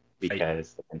them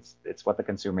because it's what the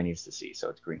consumer needs to see. So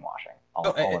it's greenwashing.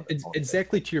 It's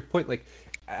exactly to your point, like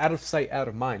out of sight, out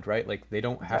of mind, right? Like they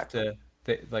don't have to,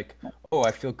 oh,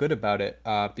 I feel good about it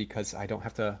because I don't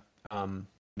have to,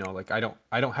 like I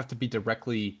don't have to be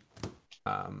directly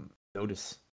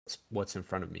notice what's in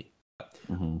front of me.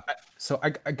 So I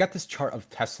got this chart of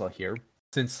Tesla here.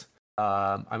 Since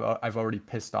I've already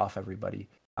pissed off everybody,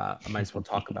 I might as well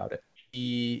talk about it.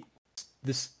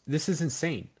 This is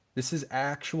insane. This is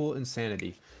actual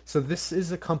insanity. So this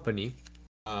is a company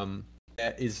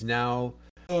that is now,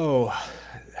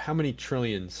 how many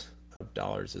trillions of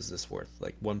dollars is this worth?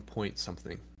 Like 1 point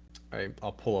something.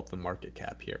 I'll pull up the market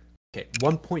cap here. Okay,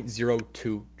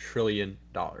 $1.02 trillion.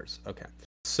 Okay.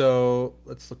 So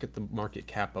let's look at the market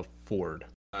cap of Ford.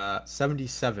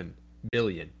 77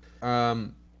 billion.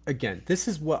 Again, this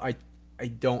is what I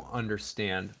don't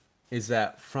understand, is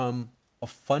that from a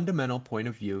fundamental point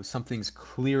of view, something's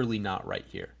clearly not right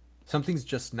here. Something's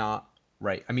just not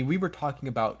right. I mean, we were talking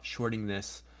about shorting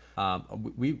this.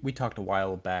 We talked a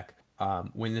while back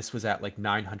when this was at like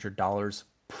 $900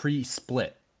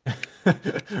 pre-split.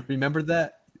 Remember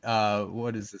that?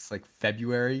 What is this, like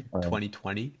February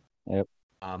 2020? Yep.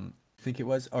 I think it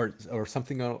was, or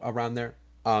something around there.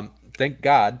 Thank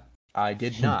God I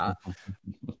did not.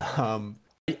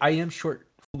 I am short.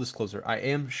 Full disclosure, I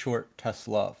am short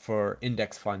Tesla for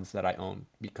index funds that I own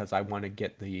because I want to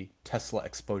get the Tesla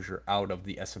exposure out of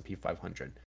the S&P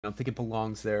 500. I don't think it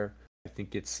belongs there. I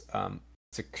think it's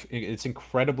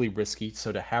incredibly risky.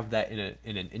 So to have that in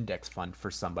an index fund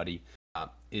for somebody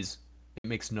it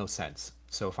makes no sense.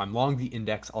 So if I'm long the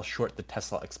index, I'll short the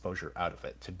Tesla exposure out of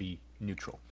it to be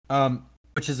neutral.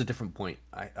 Which is a different point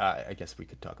I guess we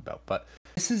could talk about. But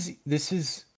this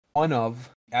is one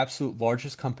of the absolute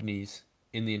largest companies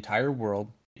in the entire world.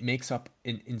 It makes up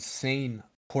an insane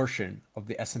portion of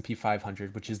the S&P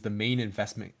 500, which is the main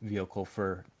investment vehicle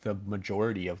for the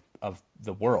majority of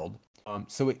the world.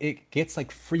 So it gets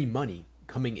like free money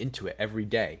coming into it every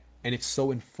day, and it's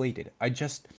so inflated.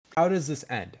 How does this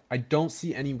end? I don't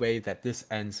see any way that this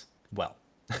ends well.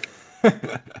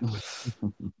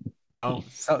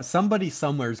 So somebody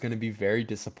somewhere is going to be very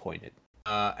disappointed.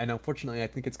 And unfortunately, I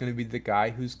think it's going to be the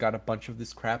guy who's got a bunch of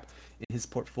this crap in his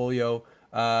portfolio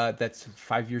that's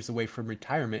 5 years away from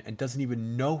retirement and doesn't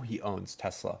even know he owns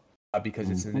Tesla because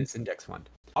it's in his index fund.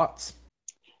 Thoughts?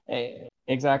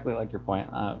 Exactly like your point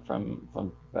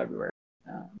from February.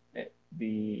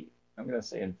 I'm going to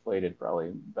say inflated, probably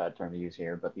a bad term to use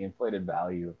here, but the inflated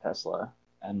value of Tesla,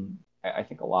 and I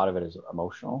think a lot of it is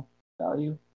emotional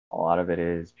value. A lot of it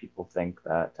is people think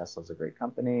that Tesla's a great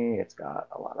company. It's got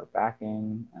a lot of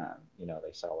backing.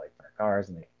 They sell like their cars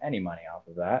and they get any money off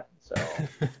of that. So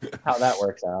how that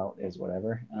works out is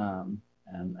whatever.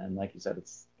 And like you said,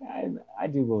 I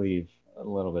do believe a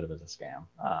little bit of it is a scam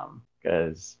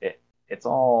because it's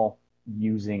all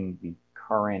using the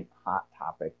current hot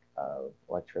topic of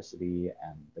electricity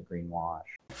and the greenwash.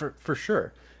 For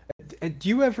sure. And do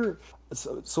you ever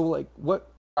so like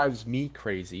what drives me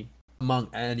crazy among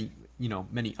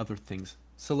many other things.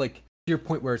 So like to your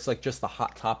point where it's like just the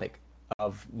hot topic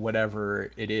of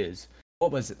whatever it is.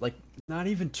 What was it? Like not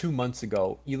even 2 months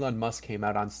ago, Elon Musk came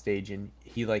out on stage and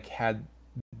he like had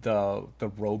the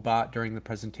robot during the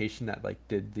presentation that like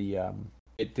did the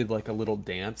it did like a little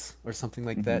dance or something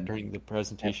like that during the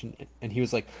presentation, and he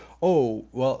was like, "Oh,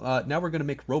 well, now we're gonna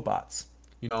make robots."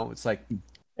 It's like,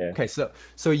 Yeah. okay,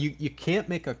 so you can't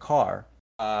make a car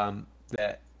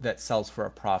that sells for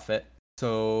a profit.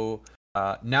 So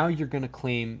now you're gonna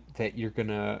claim that you're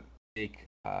gonna make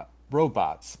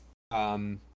robots,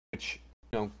 which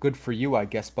good for you, I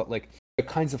guess. But like the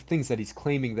kinds of things that he's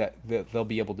claiming that they'll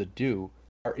be able to do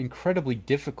are incredibly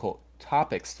difficult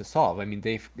topics to solve. I mean,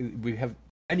 we have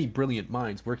many brilliant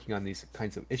minds working on these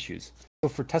kinds of issues. So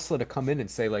for Tesla to come in and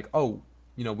say like, oh,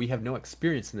 we have no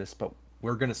experience in this, but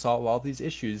we're going to solve all these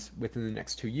issues within the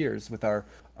next 2 years with our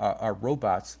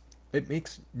robots, it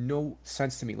makes no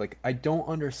sense to me. Like, I don't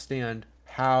understand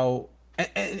how,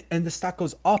 and the stock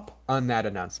goes up on that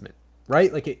announcement,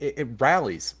 right? Like it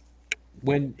rallies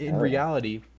when in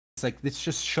reality, it's like, this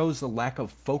just shows the lack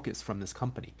of focus from this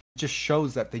company. It just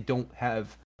shows that they don't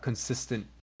have consistent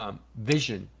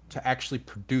vision to actually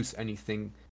produce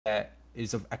anything that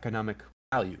is of economic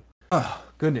value. Oh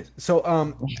goodness. So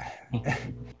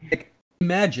like,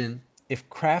 imagine if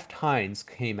Kraft Heinz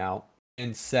came out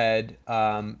and said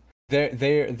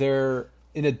they're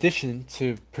in addition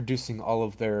to producing all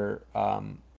of their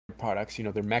products,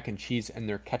 their mac and cheese and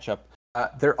their ketchup,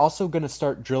 they're also going to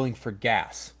start drilling for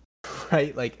gas,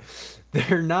 right? Like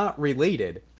they're not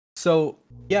related. So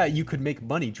yeah, you could make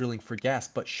money drilling for gas,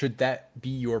 but should that be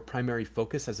your primary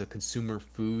focus as a consumer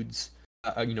foods,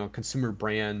 consumer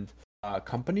brand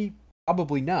company?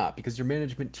 Probably not, because your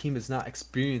management team is not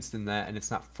experienced in that and it's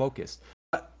not focused.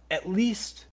 But at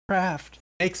least Kraft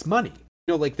makes money.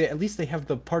 Like at least they have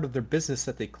the part of their business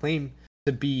that they claim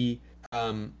to be,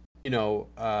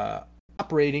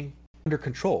 operating under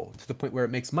control to the point where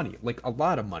it makes money, like a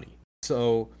lot of money.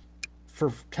 So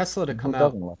for Tesla to come Who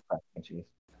out, doesn't love Kraft mac and cheese?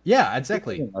 yeah, Who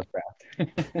exactly, doesn't love Kraft?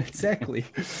 exactly.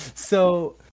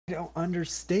 So I don't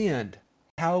understand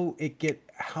how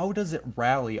does it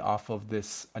rally off of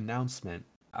this announcement?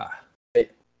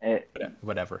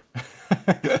 Whatever.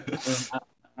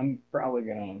 I'm probably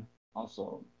gonna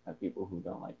also have people who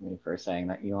don't like me for saying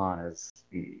that Elon is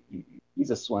he's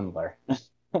a swindler.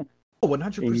 Oh,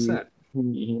 100%.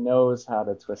 He knows how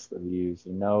to twist the views.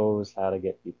 He knows how to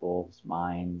get people's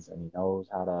minds, and he knows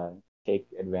how to take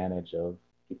advantage of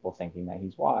people thinking that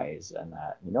he's wise and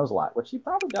that he knows a lot, which he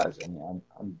probably does. And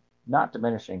I'm not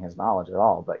diminishing his knowledge at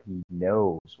all, but he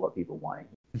knows what people want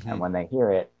to hear. And when they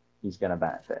hear it, he's going to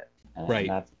benefit. And Right.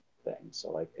 that's the thing.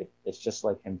 So like it's just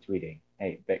like him tweeting,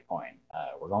 "Hey, Bitcoin,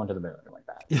 we're going to the moon," or like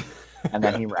that. And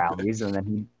then he rallies, and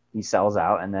then he sells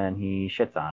out, and then he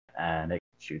shits on it, and it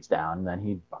shoots down, and then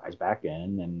he buys back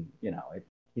in, and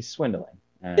he's swindling.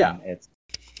 And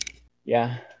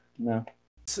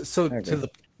So to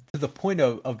the point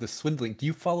of the swindling, do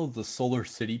you follow the Solar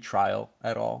City trial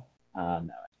at all? No.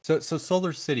 So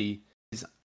Solar City is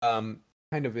kind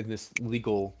of in this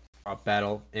legal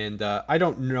battle, and I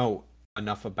don't know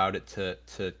enough about it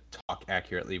to talk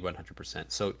accurately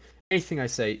 100%. So anything I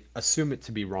say, assume it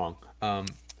to be wrong.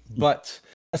 But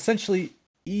essentially,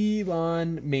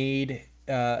 Elon made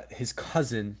his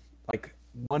cousin like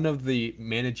one of the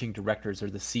managing directors or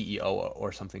the CEO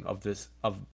or something of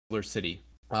Solar City.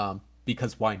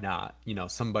 Because why not?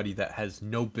 Somebody that has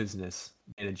no business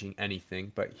managing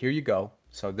anything. But here you go.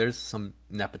 So there's some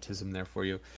nepotism there for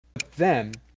you. But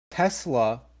then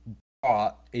Tesla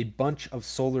bought a bunch of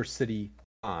Solar City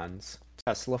bonds,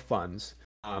 Tesla funds,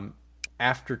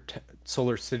 after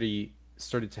Solar City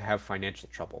started to have financial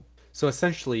trouble. So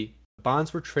essentially,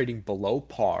 bonds were trading below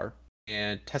par,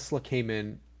 and Tesla came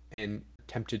in and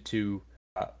attempted to,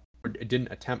 it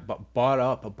didn't attempt, but bought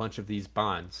up a bunch of these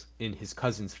bonds in his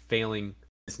cousin's failing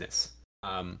business.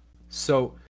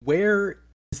 So where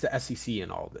is the SEC in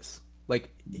all of this? Like,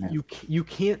 you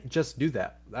can't just do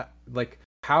that. Like,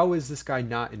 how is this guy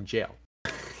not in jail?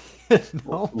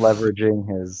 No. Leveraging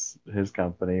his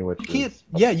company, which you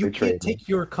can't take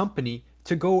your company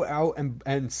to go out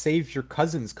and save your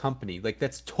cousin's company. Like,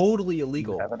 that's totally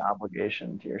illegal. You have an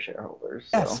obligation to your shareholders.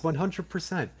 Yes,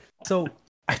 100%. So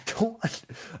I don't.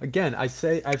 Again, I've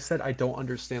said I don't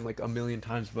understand like a million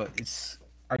times, but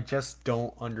I just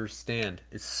don't understand.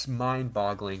 It's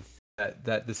mind-boggling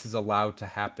that this is allowed to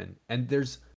happen, and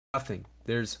there's nothing.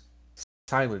 There's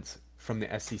silence from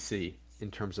the SEC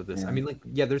in terms of this. I mean, like,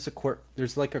 yeah, there's a court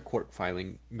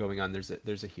filing going on. There's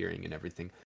a hearing and everything.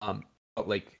 But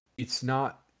like, it's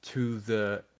not to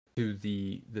the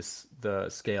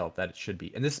scale that it should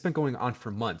be. And this has been going on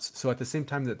for months. So at the same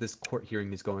time that this court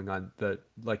hearing is going on,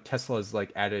 Tesla has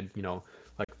like added,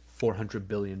 like $400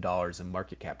 billion in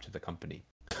market cap to the company.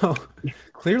 So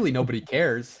clearly nobody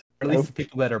cares. Or at least the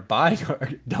people that are buying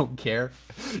don't care.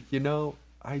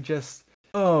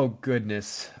 Oh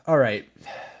goodness. All right.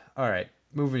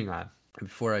 Moving on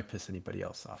before I piss anybody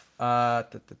else off.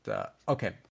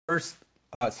 Okay. First,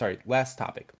 last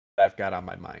topic that I've got on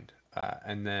my mind.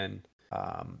 And then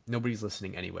nobody's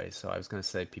listening anyway, so I was going to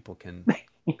say people can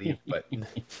leave, but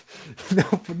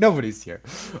nobody's here.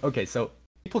 Okay, so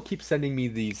people keep sending me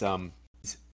these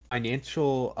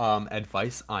financial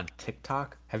advice on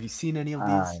TikTok. Have you seen any of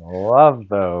these? I love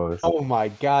those. Oh my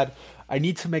god. I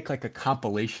need to make like a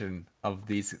compilation of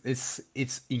these.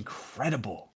 It's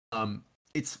incredible.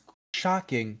 It's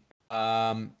shocking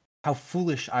how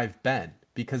foolish I've been,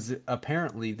 because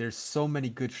apparently there's so many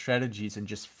good strategies and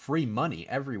just free money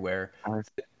everywhere I was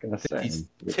gonna say, these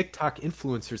TikTok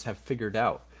influencers have figured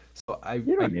out. So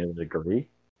you don't need a degree.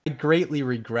 I greatly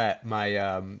regret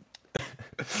my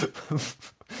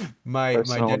my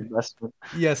investment.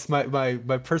 yes, my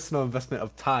personal investment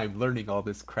of time learning all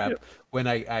this crap, when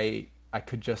I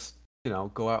could just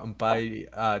go out and buy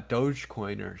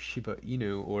Dogecoin or Shiba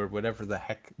Inu or whatever the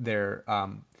heck they're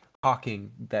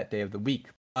hawking that day of the week.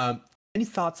 Any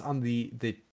thoughts on the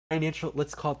financial,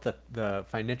 let's call it the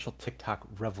financial TikTok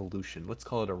revolution? Let's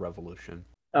call it a revolution.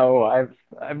 Oh, I've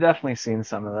definitely seen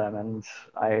some of them, and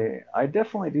I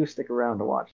definitely do stick around to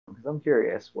watch them because I'm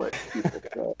curious what people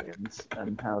say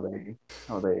and how they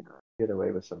get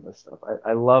away with some of this stuff.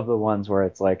 I love the ones where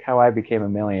it's like how I became a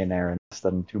millionaire in less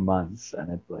than 2 months,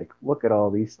 and it's like, look at all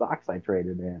these stocks I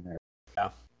traded in.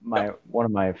 Or one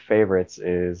of my favorites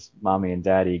is Mommy and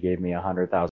Daddy gave me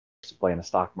 $100,000 to play in the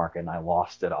stock market, and I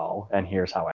lost it all, and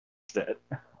here's how I lost it.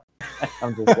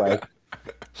 I'm just like,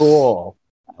 cool.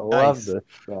 I love this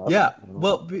stuff. Yeah,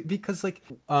 well, because like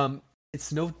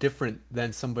it's no different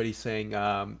than somebody saying,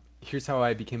 here's how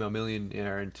I became a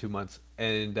millionaire in 2 months,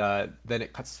 and then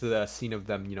it cuts to the scene of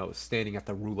them, standing at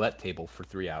the roulette table for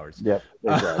 3 hours. Yep,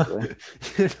 exactly.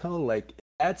 Like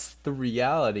that's the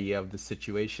reality of the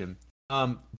situation.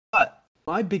 But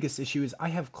my biggest issue is I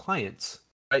have clients,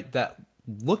 right, that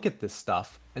look at this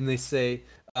stuff and they say,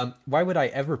 why would I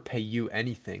ever pay you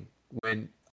anything when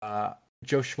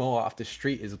Joe Schmo off the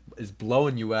street is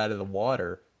blowing you out of the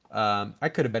water? I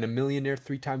could have been a millionaire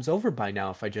 3 times over by now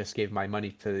if I just gave my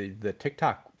money to the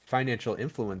TikTok financial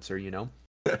influencer,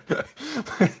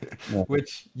 Yeah.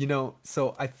 Which,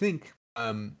 so I think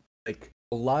like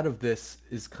a lot of this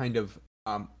is kind of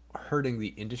hurting the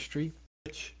industry,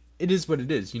 which it is what it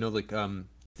is. Like if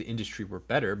the industry were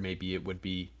better, maybe it would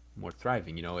be more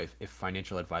thriving. If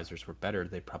financial advisors were better,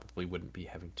 they probably wouldn't be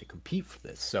having to compete for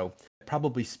this. So it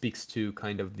probably speaks to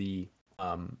kind of the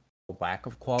lack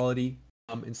of quality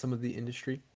in some of the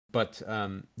industry. But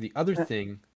the other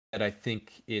thing that I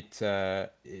think it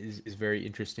is very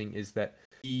interesting is that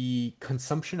the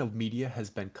consumption of media has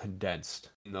been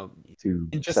condensed. To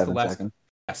in just 7 seconds.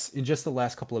 Yes, in just the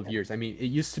last couple of years. I mean, it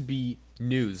used to be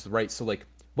news, right? So like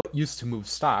what used to move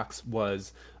stocks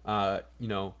was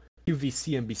QVC,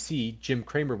 NBC, Jim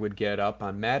Cramer would get up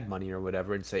on Mad Money or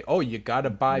whatever and say, oh, you got to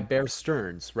buy Bear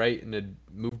Stearns, right? And it'd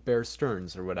move Bear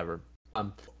Stearns or whatever.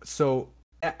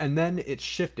 And then it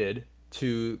shifted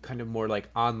to kind of more like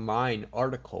online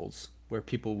articles where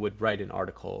people would write an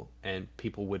article and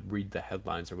people would read the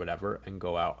headlines or whatever and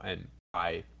go out and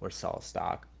buy or sell a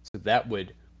stock. So that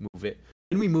would move it.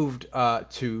 Then we moved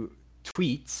to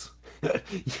tweets.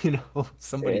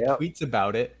 Somebody tweets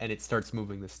about it and it starts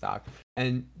moving the stock.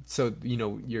 And so,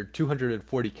 your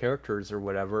 240 characters or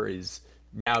whatever is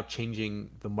now changing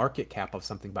the market cap of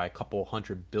something by a couple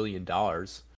 $100 billion.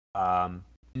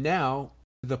 Now,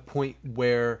 to the point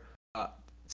where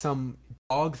some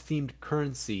dog-themed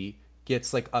currency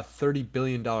gets like a $30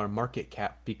 billion market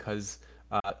cap because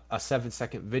a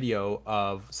 7-second video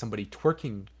of somebody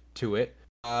twerking to it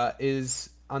is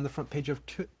on the front page of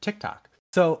TikTok.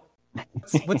 So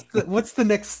what's the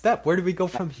next step? Where do we go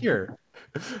from here?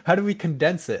 How do we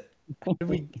condense it? How do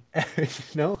we, I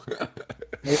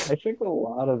think a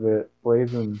lot of it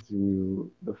plays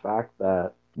into the fact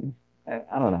that,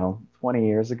 I don't know, 20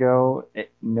 years ago,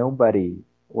 nobody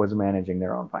was managing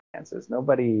their own finances.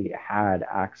 Nobody had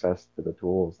access to the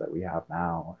tools that we have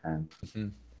now. And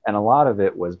a lot of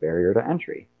it was barrier to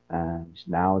entry. And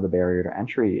now the barrier to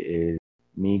entry is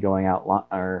me going out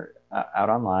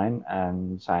online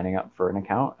and signing up for an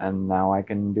account, and now I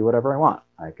can do whatever I want.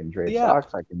 I can trade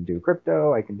stocks, I can do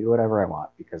crypto, I can do whatever I want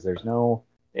because there's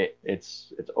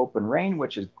it's open reign,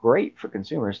 which is great for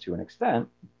consumers to an extent,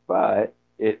 but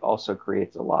it also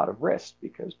creates a lot of risk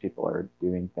because people are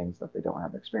doing things that they don't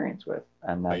have experience with.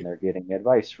 And then Right. they're getting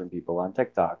advice from people on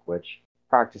TikTok, which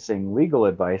practicing legal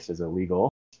advice is illegal,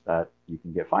 that you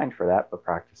can get fined for that, but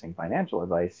practicing financial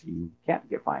advice, you can't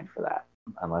get fined for that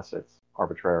unless it's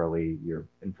arbitrarily you're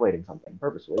inflating something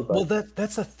purposely. Well, But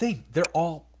that's a thing. They're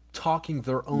all talking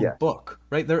their own yes, book,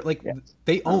 right? They're like yes,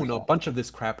 they own a 100%. bunch of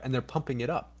this crap and they're pumping it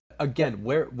up. Yep, Again,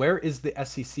 where is the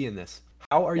SEC in this?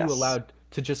 How are you yes, allowed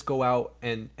to just go out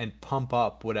and pump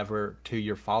up whatever to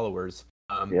your followers?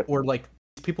 yep, Or like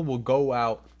people will go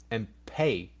out and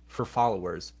pay for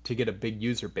followers to get a big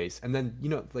user base, and then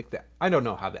like that. I don't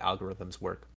know how the algorithms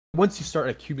work. Once you start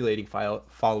accumulating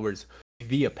followers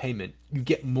via payment, you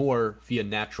get more via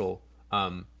natural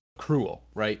accrual,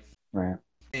 right? right,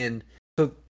 And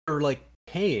so they're like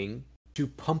paying to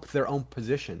pump their own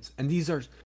positions, and these are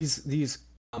these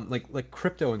like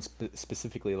crypto and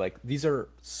specifically, like these are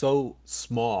so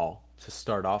small to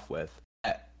start off with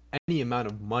that any amount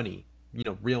of money,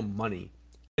 real money,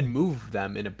 can move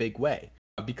them in a big way,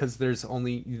 because there's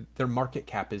only their market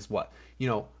cap is what,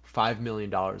 $5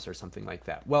 million or something like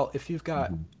that. Well, if you've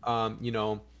got hmm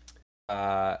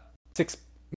 6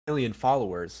 million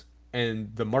followers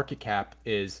and the market cap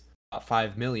is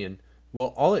 5 million,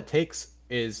 well, all it takes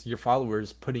is your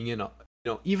followers putting in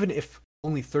even if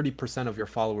only 30% of your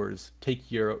followers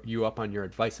take you up on your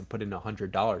advice and put in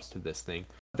 $100 to this thing,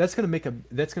 that's gonna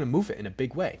move it in a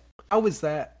big way. How is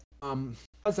that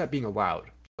how's that being allowed?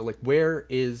 Like, where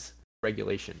is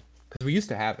regulation? Because we used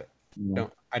to have it. yeah,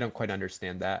 I don't quite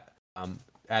understand that.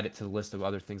 Add it to the list of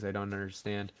other things I don't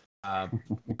understand.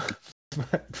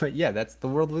 But yeah, that's the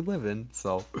world we live in.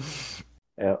 So,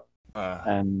 yeah. uh,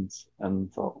 And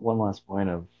so one last point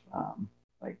of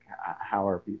like how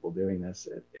are people doing this?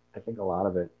 I think a lot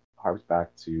of it harps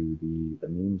back to the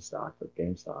meme stock with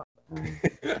GameStop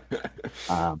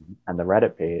and the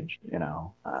Reddit page,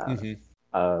 hmm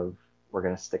of we're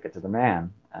gonna stick it to the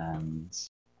man. And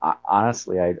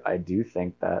honestly, I do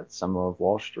think that some of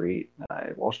Wall Street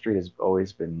has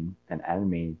always been an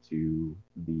enemy to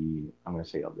I'm gonna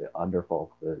say the underfolk,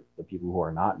 the people who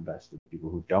are not invested, the people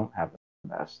who don't have to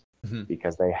invest, hmm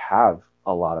because they have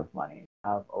a lot of money,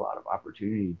 have a lot of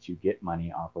opportunity to get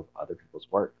money off of other people's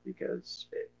work. Because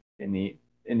in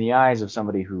the eyes of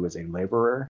somebody who is a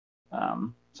laborer,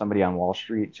 somebody on Wall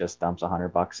Street just dumps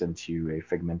 $100 into a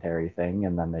figmentary thing,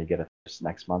 and then they get a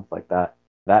next month like that.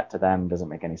 That to them doesn't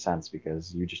make any sense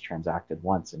because you just transacted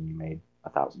once and you made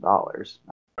 $1,000.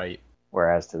 right.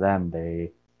 Whereas to them,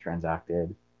 they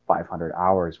transacted 500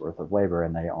 hours worth of labor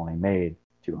and they only made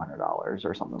 $200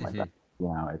 or something like hmm that.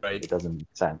 right. It doesn't make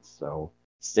sense. So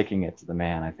sticking it to the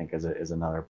man, I think, is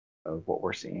another of what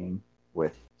we're seeing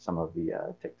with some of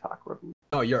the TikTok revolution.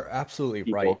 No, you're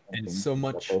absolutely right. People And thinking so that they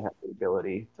much, have the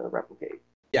ability to replicate.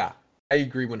 yeah, I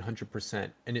agree 100%.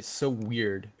 And it's so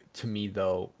weird to me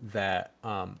though that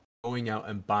going out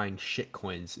and buying shit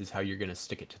coins is how you're gonna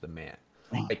stick it to the man.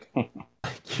 Like,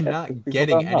 you're Yeah, not because people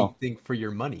getting don't know. anything for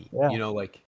your money, Yeah.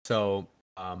 like so.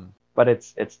 Um, But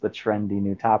it's the trendy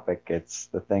new topic. It's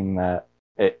the thing that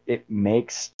it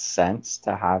makes sense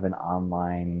to have an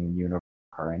online universal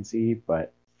currency,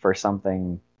 but for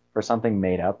something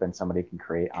made up and somebody can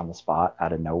create on the spot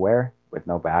out of nowhere with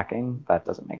no backing, that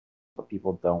doesn't make sense. But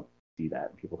people don't see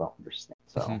that. People don't understand.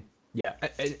 So mhm. Yeah,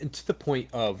 and to the point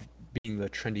of being the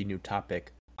trendy new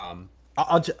topic,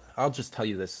 I'll just tell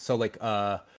you this. So like,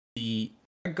 I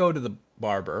go to the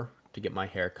barber to get my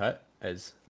hair cut,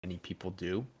 as many people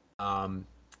do, um,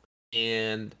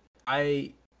 and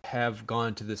I have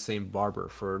gone to the same barber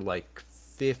for like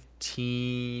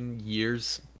 15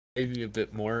 years, maybe a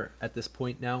bit more at this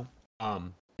point now.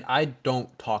 I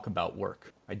don't talk about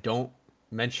work. I don't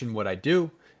mention what I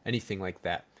do, anything like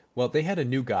that. Well, they had a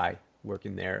new guy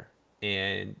working there,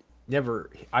 and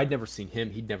I'd never seen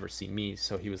him. He'd never seen me.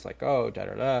 So he was like, "Oh, da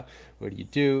da da, what do you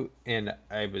do?" And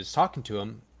I was talking to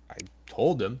him. I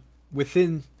told him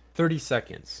within 30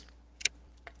 seconds,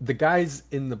 the guys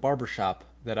in the barbershop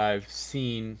that I've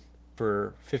seen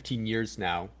for 15 years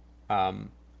now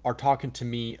are talking to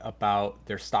me about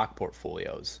their stock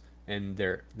portfolios and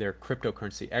their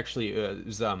cryptocurrency. Actually, it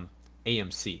was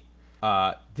AMC.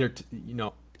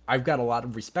 I've got a lot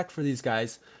of respect for these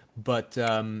guys, but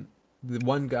the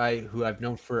one guy who I've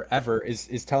known forever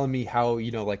is telling me how,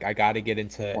 like, I got to get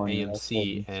into more US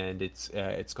AMC, business. and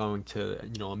it's going to,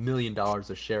 $1 million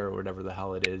a share or whatever the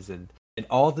hell it is, and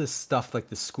all this stuff like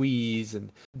the squeeze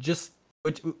and just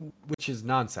which is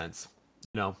nonsense,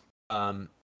 you know.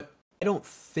 I don't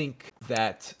think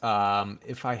that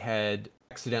if I had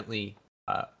accidentally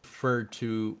referred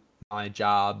to my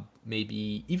job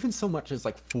maybe even so much as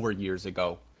like 4 years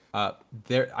ago,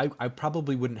 there I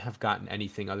probably wouldn't have gotten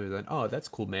anything other than, oh, that's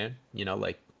cool, man.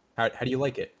 Like, how do you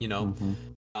like it? So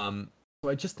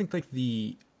I just think like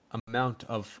the amount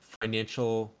of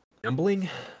financial gambling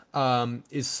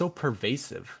is so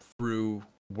pervasive through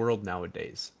the world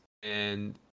nowadays,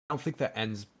 and I don't think that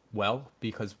ends well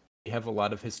because we have a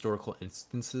lot of historical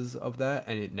instances of that,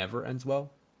 and it never ends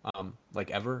well. Like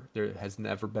ever, there has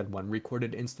never been one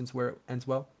recorded instance where it ends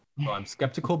well. So I'm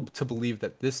skeptical to believe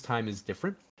that this time is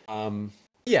different.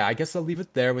 Yeah, I guess I'll leave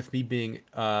it there with me being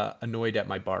annoyed at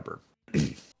my barber.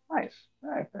 Nice.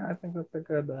 Right. I think that's a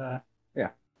good. Yeah.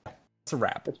 It's a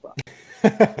wrap. Good spot.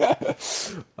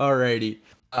 Alrighty.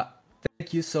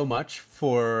 Thank you so much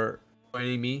for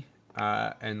joining me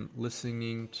and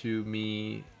listening to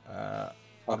me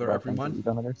bother everyone. You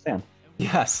don't understand.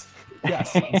 Yes,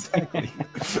 exactly.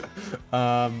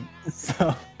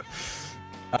 So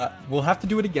we'll have to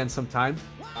do it again sometime.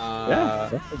 Yeah,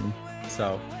 definitely.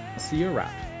 So see you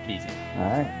around. Easy. All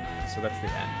right. So that's the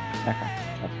end.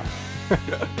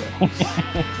 Okay. That's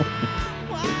fine.